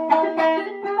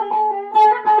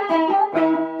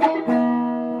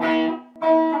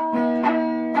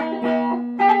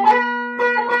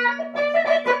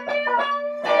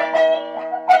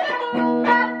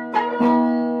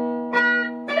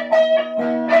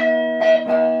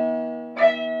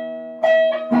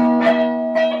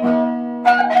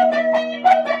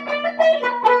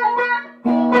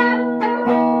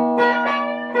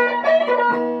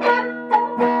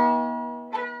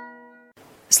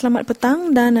 Selamat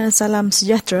petang dan salam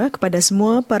sejahtera kepada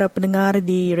semua para pendengar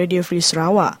di Radio Free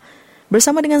Sarawak.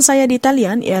 Bersama dengan saya di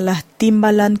talian ialah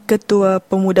Timbalan Ketua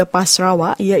Pemuda PAS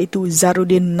Sarawak iaitu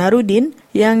Zarudin Narudin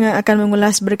yang akan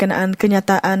mengulas berkenaan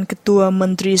kenyataan Ketua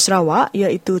Menteri Sarawak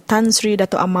iaitu Tan Sri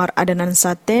Dato' Amar Adnan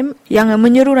Satem yang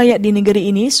menyeru rakyat di negeri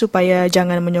ini supaya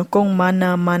jangan menyokong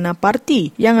mana-mana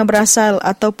parti yang berasal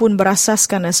ataupun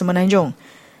berasaskan Semenanjung.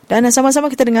 Dan sama-sama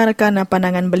kita dengarkan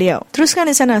pandangan beliau. Teruskan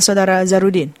di sana, Saudara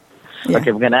Zarudin. Ya.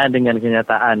 Okey, berkenaan dengan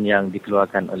kenyataan yang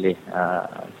dikeluarkan oleh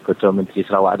Ketua Menteri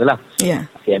Sarawak adalah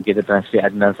CM kita Tan Sri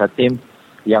Adnan Satem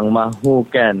yang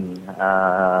mahukan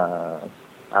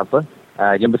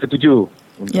yang bersetuju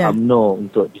untuk UMNO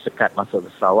untuk disekat masuk ke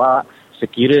Sarawak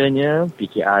sekiranya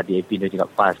PKR, DAP dan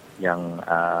juga PAS yang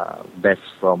best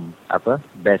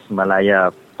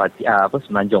Malaya parti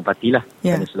Semenanjung parti lah,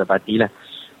 sudah parti lah.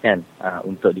 Kan,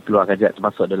 untuk dikeluarkan juga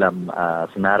termasuk dalam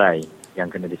senarai yang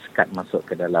kena disekat masuk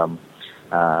ke dalam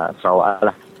Sarawak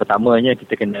lah. Pertamanya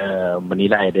kita kena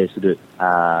menilai dari sudut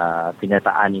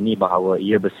kenyataan ini bahawa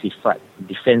ia bersifat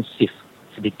defensif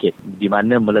sedikit di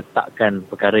mana meletakkan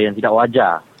perkara yang tidak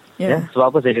wajar. Sebab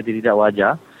apa saya kata tidak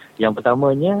wajar? Yang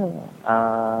pertamanya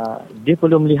dia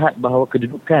perlu melihat bahawa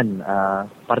kedudukan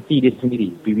parti dia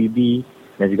sendiri, PBB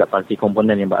dan juga parti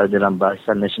komponen yang berada dalam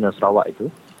Barisan Nasional Sarawak itu.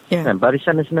 Dan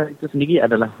Barisan Nasional itu sendiri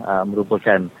adalah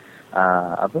merupakan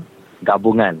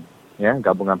gabungan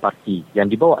parti yang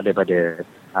dibawa daripada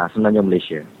Semenanjung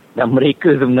Malaysia. Dan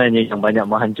mereka sebenarnya yang banyak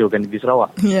menghancurkan negeri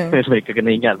Sarawak. Mereka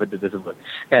kena ingat benda tersebut.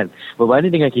 Kan?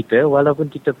 Berbanding dengan kita,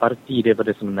 walaupun kita parti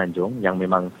daripada Semenanjung yang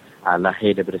memang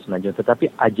lahir daripada Semenanjung,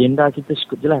 tetapi agenda kita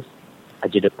cukup jelas.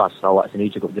 Agenda PAS Sarawak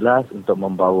sendiri cukup jelas untuk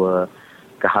membawa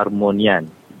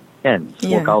keharmonian, kan,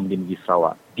 semua kaum di negeri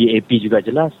Sarawak. DAP juga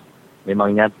jelas.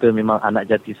 Memang nyata, memang anak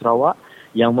jati Sarawak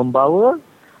yang membawa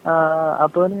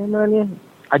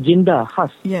agenda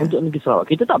khas untuk negeri Sarawak.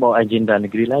 Kita tak bawa agenda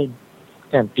negeri lain.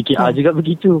 Kan? PKR juga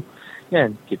begitu.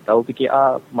 Kan? Kita tahu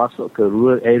PKR masuk ke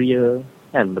rural area.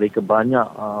 Kan? Mereka banyak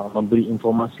memberi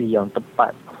informasi yang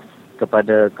tepat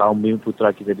kepada kaum bumi putera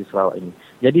kita di Sarawak ini.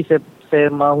 Jadi saya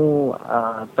mahu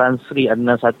Tan Sri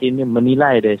Adnan Satem ini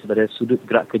menilai dari sudut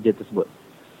gerak kerja tersebut.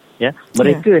 Ya,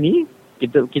 mereka ni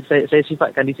saya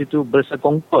sifatkan di situ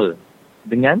bersekongkol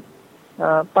dengan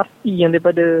parti yang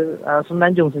daripada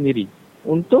Semenanjung sendiri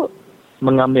untuk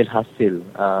mengambil hasil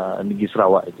negeri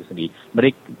Sarawak itu sendiri.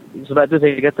 Sebab itu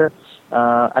saya kata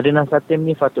Adnan Satem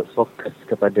ni patut fokus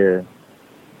kepada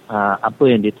apa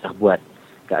yang dia telah buat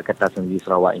ke atas negeri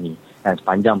Sarawak ini. Dan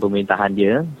sepanjang pemerintahan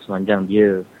dia, sepanjang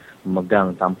dia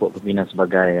memegang tampuk pimpinan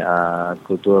sebagai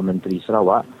Ketua Menteri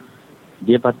Sarawak,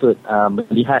 dia patut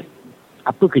melihat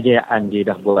apa kejayaan dia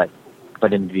dah buat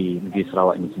kepada negeri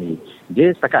Sarawak ini sendiri. Dia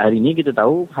setakat hari ini kita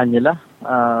tahu hanyalah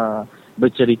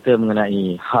bercerita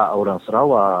mengenai hak orang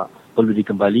Sarawak perlu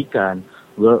dikembalikan,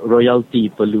 royalty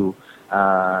perlu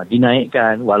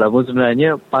dinaikkan, walaupun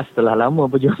sebenarnya PAS telah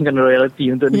lama perjuangkan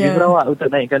royalty untuk negeri Sarawak untuk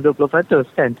naikkan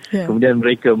 20% kan. Kemudian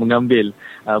mereka mengambil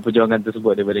perjuangan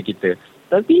tersebut daripada kita.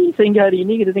 Tapi sehingga hari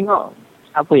ini kita tengok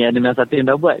apa yang Adnan Satem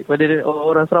dah buat kepada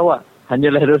orang Sarawak.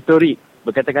 Hanyalah retorik,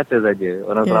 berkata-kata saja.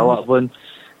 Orang Sarawak pun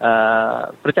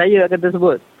percaya akan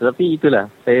tersebut. Tetapi itulah,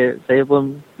 saya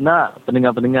pun nak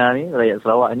pendengar-pendengar ni, rakyat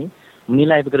Sarawak ni,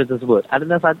 menilai perkara tersebut.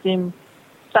 Adnan Satim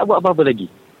tak buat apa-apa lagi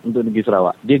untuk negeri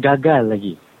Sarawak. Dia gagal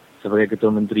lagi sebagai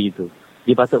Ketua Menteri itu.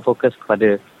 Dia patut fokus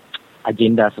kepada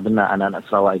agenda sebenar anak-anak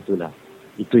Sarawak itulah.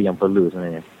 Itu yang perlu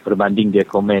sebenarnya. Berbanding dia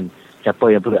komen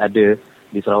siapa yang perlu ada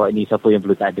di Sarawak ini, siapa yang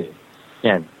perlu tak ada.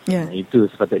 Kan? Itu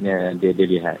sepatutnya dia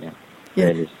lihat.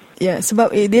 Ya, sebab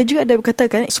dia juga ada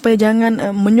berkatakan supaya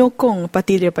jangan menyokong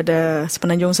parti daripada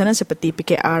sepenanjung sana seperti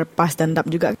PKR, PAS dan DAP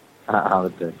juga.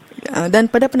 Betul. Dan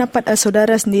pada pendapat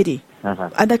saudara sendiri,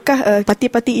 adakah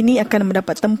parti-parti ini akan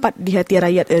mendapat tempat di hati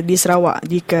rakyat di Sarawak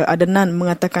jika Adnan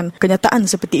mengatakan kenyataan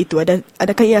seperti itu?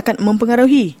 Adakah ia akan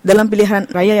mempengaruhi dalam pilihan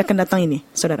raya yang akan datang ini,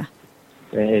 saudara?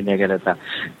 Ini akan datang.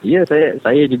 Ya,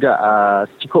 saya juga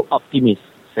cukup optimis.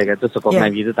 Saya kata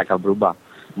sokongan kita takkan berubah.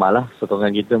 Malah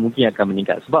sokongan kita mungkin akan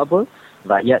meningkat. Sebab apa?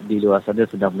 Rakyat di luar sana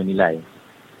sedang menilai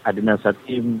Adnan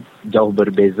Satim jauh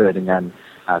berbeza dengan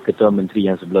Ketua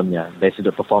Menteri yang sebelumnya. Dari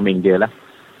sudut performing dia lah.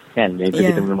 Kan? Itu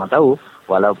kita memang tahu.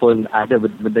 Walaupun ada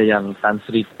benda yang Tan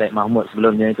Sri Syed Mahmud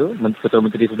sebelumnya itu, Ketua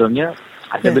Menteri sebelumnya,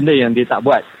 ada benda yang dia tak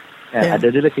buat. Ada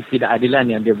adalah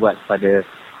ketidakadilan yang dia buat pada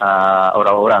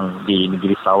orang-orang di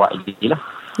negeri Sarawak ini lah.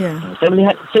 Saya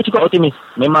melihat, saya cukup optimis.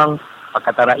 Memang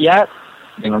Pakatan Rakyat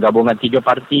dengan gabungan 3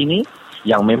 parti ini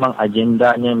yang memang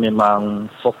agendanya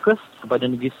memang fokus kepada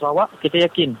negeri Sarawak, kita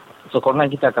yakin sokongan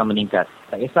kita akan meningkat.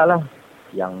 Tak kisahlah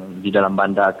yang di dalam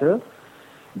bandar ke,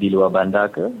 di luar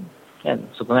bandar ke, kan,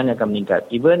 sokongannya akan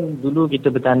meningkat. Even dulu kita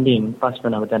bertanding, PAS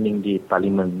pernah bertanding di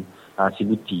Parlimen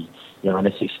Sibuti, yang ada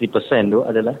 60% tu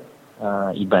adalah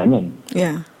Iban kan.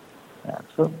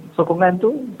 So, sokongan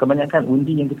tu kebanyakan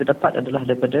undi yang kita dapat adalah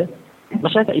daripada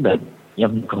masyarakat Iban yang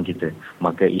menyokong kita.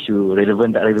 Maka isu relevan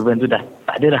tak relevan tu dah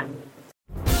tak ada dah.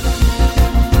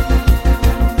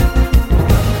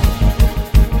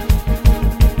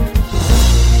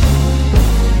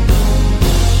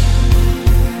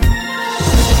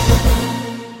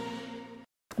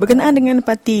 Berkenaan dengan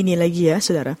parti ini lagi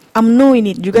saudara, UMNO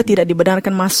ini juga tidak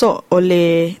dibenarkan masuk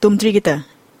oleh Ketua Menteri kita.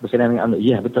 Berkenaan dengan UMNO,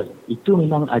 ya betul. Itu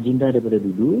memang agenda daripada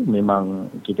dulu. Memang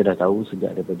kita dah tahu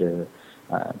sejak daripada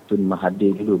Tun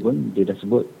Mahathir dulu pun dia dah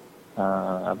sebut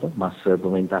masa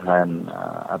pemerintahan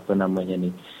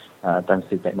Tan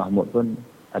Sri Syed Mahmud pun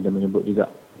ada menyebut juga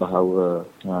bahawa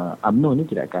UMNO ni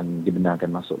tidak akan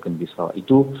dibenarkan masuk ke negeri Sarawak.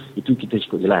 Itu kita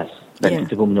cukup jelas dan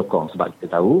kita pun menyokong sebab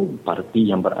kita tahu parti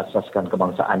yang berasaskan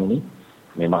kebangsaan ini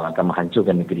memang akan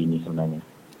menghancurkan negeri ini sebenarnya.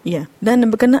 Ya, dan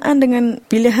berkenaan dengan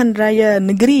pilihan raya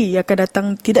negeri yang akan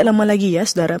datang tidak lama lagi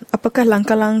saudara, apakah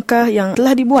langkah-langkah yang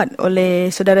telah dibuat oleh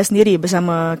saudara sendiri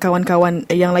bersama kawan-kawan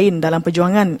yang lain dalam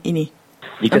perjuangan ini?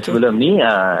 Jika sebelum ni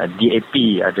DAP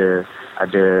ada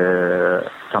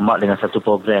sama dengan satu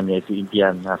program iaitu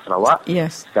Impian Sarawak.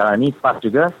 Sekarang ni PAS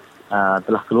juga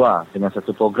telah keluar dengan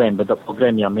satu program, bentuk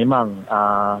program yang memang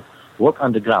work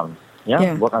on the ground.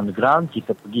 Work on the ground,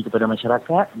 kita pergi kepada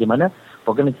masyarakat di mana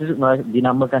program itu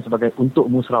dinamakan sebagai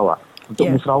Untukmu Sarawak.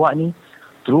 Untukmu Sarawak ni,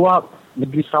 throughout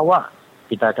negeri Sarawak,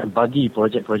 kita akan bagi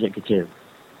projek-projek kecil.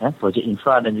 Projek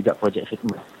infra dan juga projek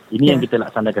khidmat. Ini yang kita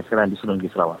laksanakan sekarang di seluruh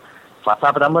negeri Sarawak.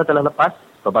 Fasa pertama telah lepas,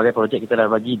 pelbagai projek kita dah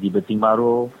bagi di Beting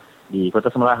Baru, di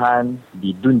Kota Semerahan,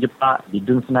 di Dun Jepak, di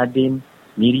Dun Senadim,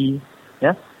 Miri.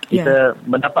 Kita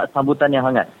mendapat sambutan yang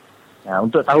hangat.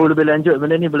 Untuk tahu lebih lanjut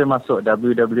benda ni boleh masuk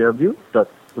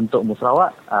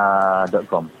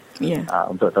www.untukmusarawak.com.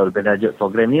 Untuk tahu lebih lanjut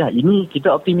program ni. Ini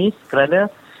kita optimis kerana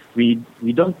we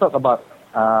don't talk about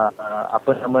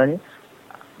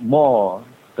more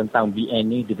tentang BN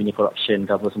ni, dia punya corruption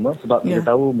ke apa semua, sebab kita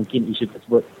tahu mungkin isu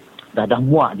tersebut dah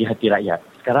muak di hati rakyat.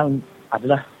 Sekarang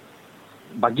adalah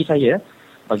bagi saya,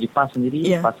 bagi PAS sendiri,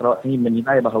 PAS Sarawak ni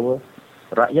menilai bahawa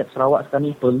rakyat Sarawak sekarang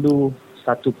ni perlu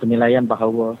satu penilaian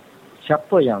bahawa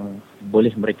siapa yang boleh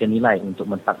mereka nilai untuk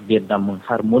mentadbir dan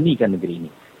mengharmonikan negeri ini.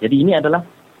 Jadi ini adalah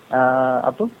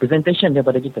presentation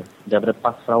daripada kita, daripada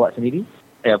PAS Sarawak sendiri.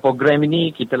 Program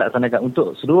ini kita laksanakan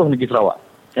untuk seluruh negeri Sarawak.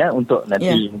 Untuk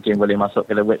nanti mungkin boleh masuk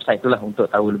ke website itulah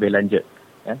untuk tahu lebih lanjut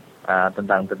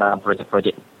tentang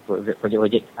projek-projek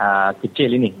kecil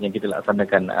ini yang kita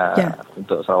laksanakan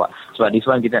untuk Sarawak. Sebab di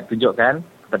Sarawak kita nak tunjukkan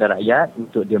kepada rakyat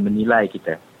untuk dia menilai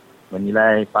kita,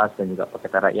 menilai PAS dan juga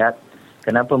Pakatan Rakyat,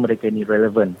 kenapa mereka ini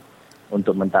relevan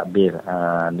untuk mentadbir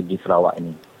negeri Sarawak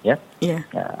ini.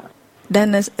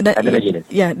 Dan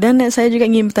saya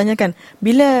juga ingin bertanyakan,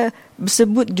 bila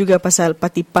sebut juga pasal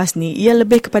parti PAS ni, ia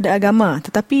lebih kepada agama,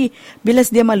 tetapi bila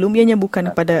sedia maklum ianya bukan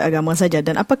kepada agama saja.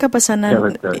 Dan apakah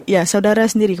pesanan saudara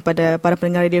sendiri kepada para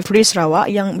pendengar Radio Free Sarawak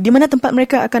yang di mana tempat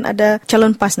mereka akan ada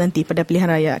calon PAS nanti pada pilihan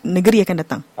raya negeri akan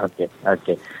datang?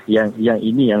 Okey. Yang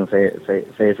ini yang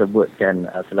saya sebutkan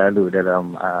selalu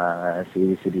dalam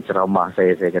siri-siri ceramah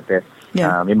saya kata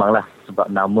memanglah sebab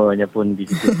namanya pun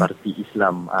disebut Parti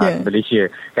Islam Malaysia,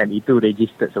 kan, itu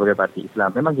registered sebagai Parti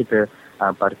Islam. Memang kita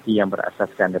parti yang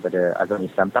berasaskan daripada agama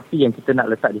Islam, tapi yang kita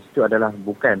nak letak di situ adalah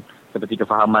bukan seperti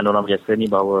kefahaman orang biasa ni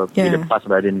bahawa bila PAS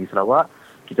berada di Sarawak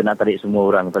kita nak tarik semua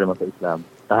orang kepada masuk Islam.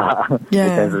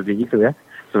 Bukan seperti itu ya.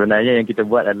 Sebenarnya yang kita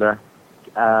buat adalah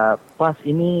PAS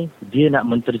ini dia nak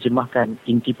menterjemahkan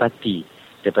intipati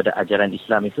daripada ajaran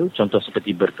Islam itu, contoh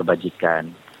seperti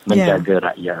berkebajikan, menjaga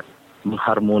rakyat,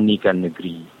 mengharmonikan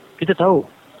negeri. Kita tahu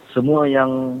semua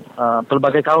yang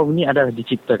pelbagai kaum ini adalah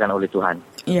diciptakan oleh Tuhan.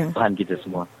 Tuhan kita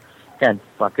semua. Kan?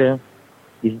 Maka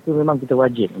di situ memang kita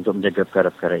wajib untuk menjaga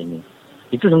perkara-perkara ini.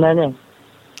 Itu sebenarnya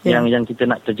yang kita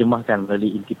nak terjemahkan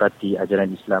melalui intipati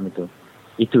ajaran Islam itu.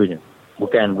 Itu je.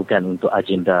 Bukan untuk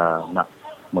agenda nak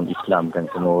mengislamkan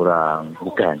semua orang.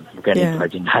 Bukan itu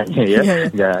agendanya ya.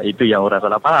 Itu yang orang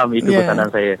salah faham. Itu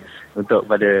pesanan saya untuk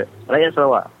pada rakyat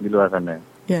Sarawak di luar sana.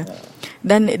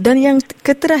 Dan yang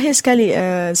terakhir sekali,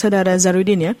 saudara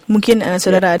Zarudin ya, mungkin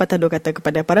saudara patah dua kata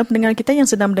kepada para pendengar kita yang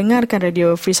sedang mendengarkan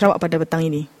Radio Free Sarawak pada petang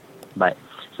ini. Baik,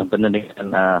 sempena dengan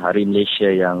Hari Malaysia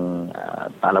yang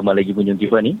tak lama lagi kunjung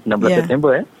tiba ni, 16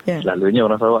 September selalunya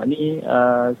orang Sarawak ni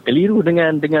keliru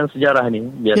dengan sejarah ni.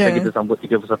 Biasa kita sambut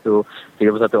 31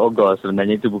 Ogos,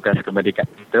 sebenarnya itu bukan kemerdekaan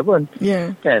kita pun.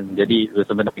 Kan? Jadi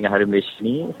sempena dengan Hari Malaysia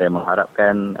ni, saya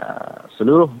mengharapkan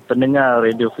seluruh pendengar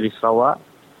Radio Free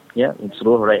Sarawak,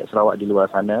 seluruh rakyat Sarawak di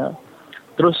luar sana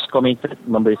terus komited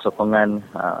memberi sokongan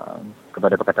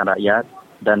kepada Pakatan Rakyat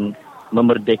dan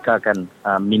memerdekakan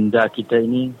minda kita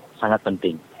ini sangat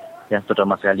penting.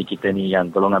 Terutama sekali kita ni yang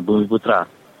golongan Bumi Putra.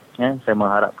 Saya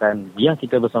mengharapkan biar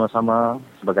kita bersama-sama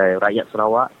sebagai rakyat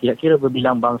Sarawak, tidak kira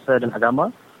berbilang bangsa dan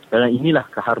agama, kerana inilah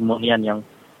keharmonian yang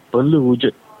perlu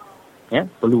wujud.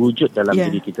 Perlu wujud dalam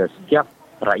diri kita. Setiap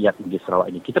rakyat di Sarawak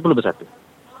ini, kita perlu bersatu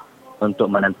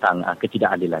untuk menentang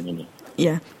ketidakadilan ini.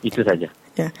 Itu saja.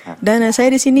 Dan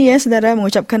saya di sini saudara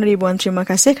mengucapkan ribuan terima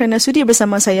kasih kerana sudi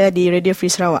bersama saya di Radio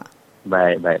Free Sarawak.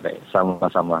 Baik.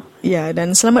 Sama-sama.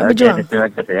 Dan selamat berjuang.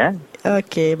 Terima kasih ya.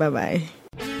 Okey, bye-bye.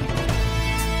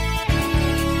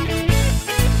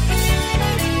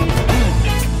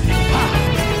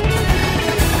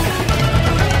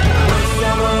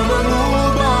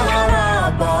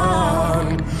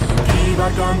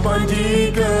 Kibarkan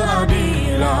panji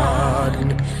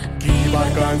keadilan,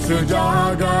 kibarkan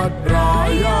sejagat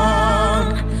rakyat,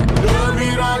 demi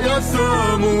rakyat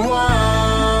semua.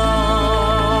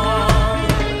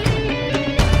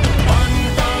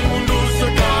 Pantang mundur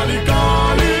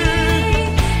sekali-kali,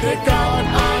 tekad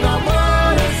anak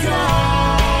Malaysia,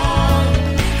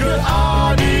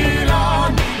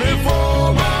 keadilan,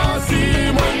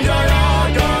 reformasi menjaya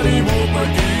kalimu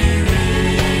berdiri.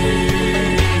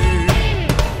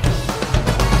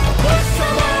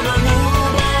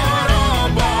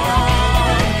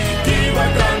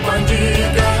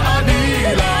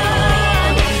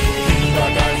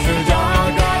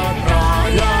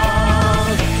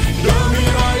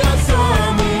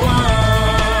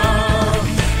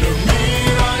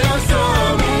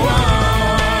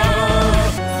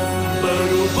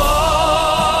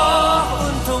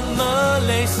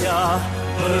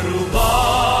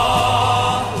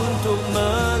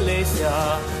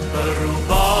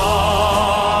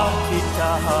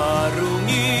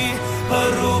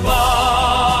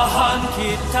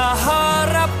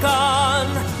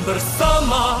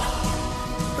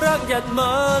 Rakyat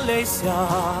Malaysia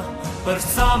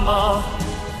bersama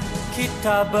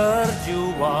kita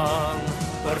berjuang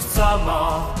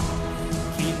bersama,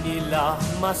 inilah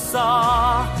masa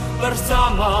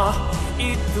bersama,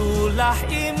 itulah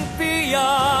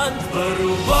impian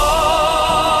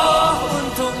berubah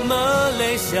untuk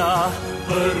Malaysia,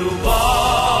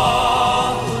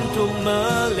 berubah untuk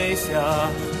Malaysia,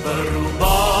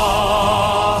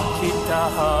 berubah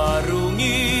kita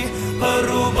harungi,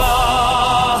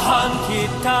 perubahan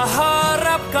kita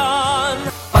harapkan.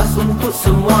 PAS untuk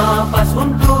semua, PAS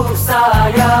untuk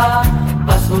saya,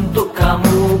 PAS untuk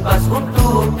kamu, PAS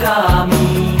untuk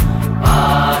kami,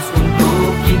 PAS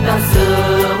untuk kita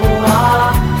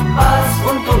semua, PAS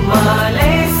untuk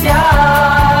Malaysia.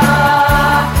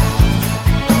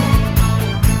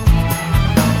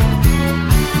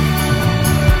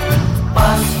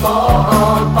 PAS for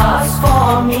all, PAS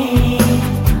for me,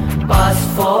 PAS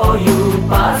for you,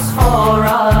 PAS for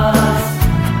us,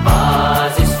 PAS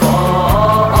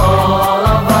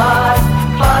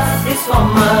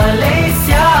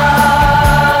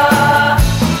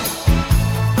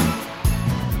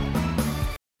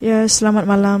selamat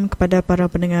malam kepada para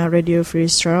pendengar Radio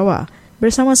Free Sarawak.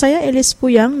 Bersama saya Elis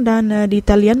Puyang dan di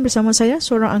talian bersama saya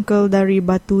seorang uncle dari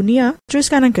Batu Nia.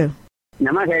 Teruskan uncle.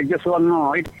 Nama saya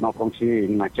Josuano, mau kongsi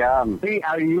macam. Tapi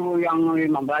RU yang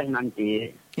 15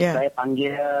 nanti, saya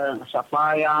panggil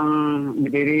siapa yang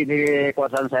berdiri di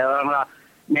kawasan saya orang lah.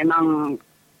 Memang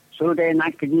sudah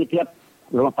naik kerja tiap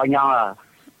rumah panjang lah.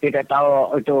 Tidak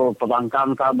tahu itu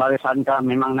pembangkang kah, barisan kah.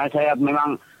 Memang naik saya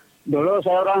memang dulu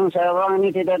saya orang ini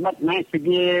tidak dapat naik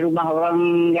pergi rumah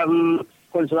orang yang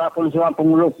konsulat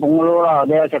pengulu lah.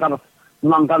 Dia cakap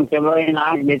pembangkang boleh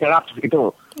naik, dia cakap gitu.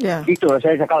 Itu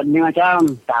saya cakap ini macam.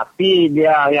 Tapi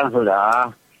dia yang sudah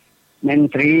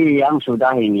menteri yang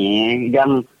sudah ini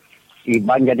yang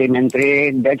Iban jadi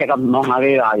menteri, dia cakap mau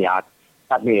ngali rakyat.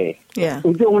 Tapi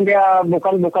ujung dia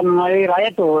bukan ngali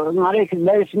rakyat tu, ngali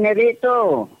dari sendiri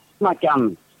tu.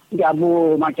 Macam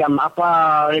jabu, macam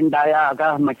apa rendaya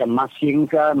kah, macam masing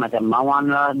kah, macam mawan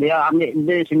lah. Dia ambil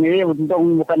dia sendiri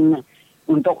bukan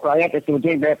untuk rakyat itu.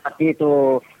 Dia parti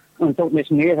itu untuk dia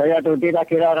sendiri saja tu. Tidak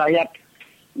kira rakyat.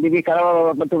 Jadi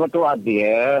kalau betul-betul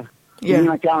adil, ini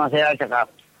macam saya cakap.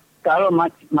 Kalau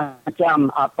macam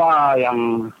apa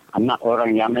yang anak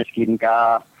orang yang miskin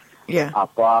kah,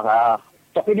 apa kah.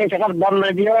 Tapi dia cakap dalam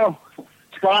radio,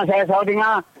 sekarang saya selalu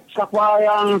dengar, siapa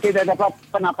yang tidak dapat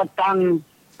pendapatan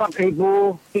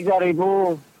 4,000,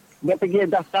 3,000, dia pergi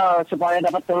daftar supaya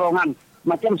dapat tolongan.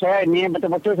 Macam saya ini,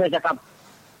 betul-betul saya cakap,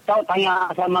 tahu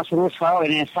tanya sama suruh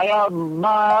ini, saya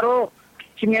baru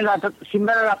 900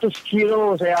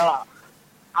 kilo saya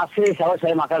asli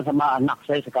saya makan sama anak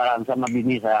saya sekarang, sama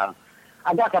bini saya.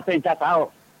 Ada kata yang saya tahu,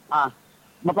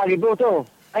 berapa ribu tu?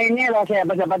 Inilah saya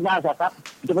baca-baca cakap,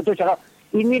 betul-betul cakap,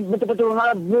 ini betul-betul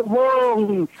malah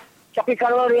bohong. Tapi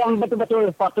kalau yang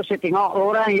betul-betul patut saya tengok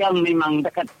orang yang memang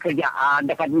dekat kerjaan,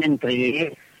 dekat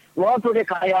menteri, walaupun dia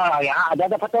kaya ya,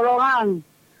 ada dapat tolongan.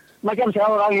 Macam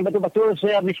saya orang yang betul-betul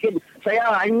saya miskin. Saya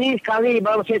ini sekali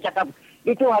baru saya cakap,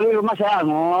 itu hari rumah saya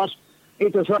hangus,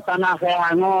 itu surat tanah saya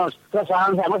hangus,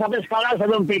 kesahan saya hangus. Sampai sekarang saya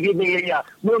belum pergi ya.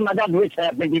 Belum ada duit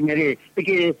saya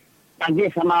pergi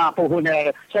tagih sama penghuni.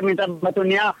 Saya minta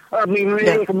batunya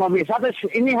minggu ke mobil. Sampai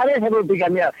ini hari saya belum pergi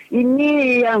dia. Ini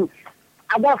yang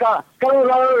adakah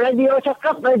kalau radio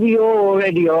cakap radio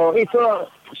itu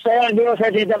saya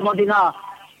tidak mau dengar.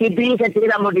 TV saya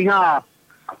tidak mau dengar.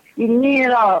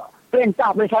 Inilah perintah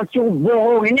bersatu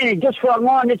bohong ini. Just for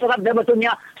more ni cakap dia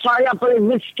batunya. Saya paling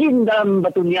miskin dalam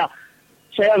batunya.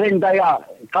 Saya rentaya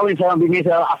kawin sama bini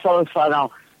saya asal sana.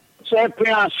 Saya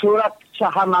punya surat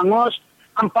saham hangus.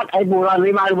 4 bulan,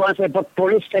 5 bulan saya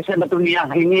polis stesen Batunia.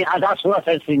 Ini ada surat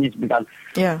saya sini sebentar.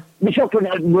 Besok pun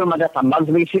belum ada tambang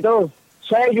seperti situ.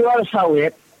 Saya jual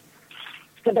sawit.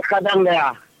 Kadang-kadang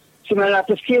dia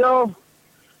 900 kilo,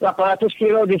 800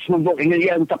 kilo di semumbuk. Ini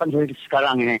dia ucapan saya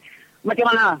sekarang ini. Macam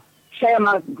mana? Saya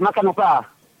makan apa?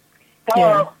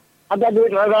 Kalau ada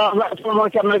duit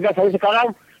macam mereka saya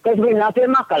sekarang, kalau sebenarnya saya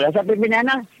makan lah. Saya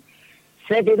pindah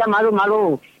saya tidak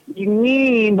malu-malu.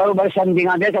 Ini baru barisan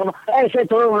dengan dia. Saya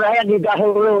tolong rakyat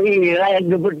didahului. Rakyat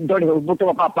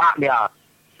butuh apa-apa dia.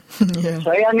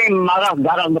 Saya ni marah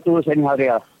garang betul saya ni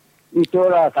hari.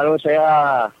 Itulah kalau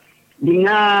saya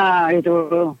dengar itu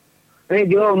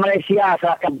radio Malaysia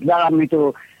saat dalam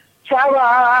itu.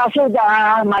 Saya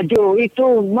sudah maju.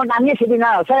 Itu menangis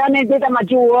sebenarnya. Saya ni tidak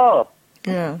maju.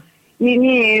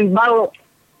 Ini baru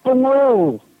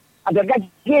pengulu. Ada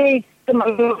gaji.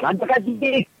 Ada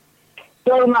gaji.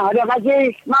 Rumah ada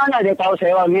gaji, mana dia tahu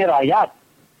saya orang ni rakyat.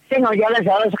 Tengok jalan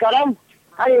saya sekarang,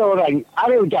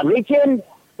 ada hujan licin,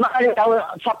 mana dia tahu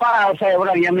siapa saya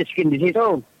orang yang miskin di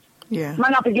situ.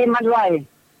 Mana pergi Madwai,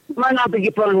 mana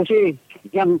pergi polusi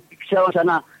yang sewa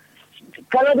sana.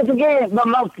 Kalau dia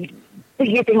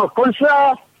pergi tengok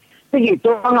konsul, pergi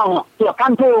tengok tua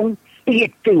kampung, pergi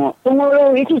tengok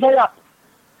pengulu, itu saya.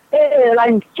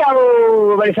 Lancar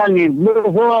barisan ni,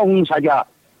 bohong saja.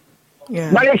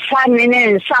 Barisan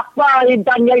ini siapa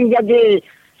yang jadi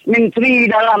menteri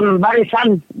dalam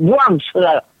barisan buang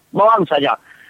saja.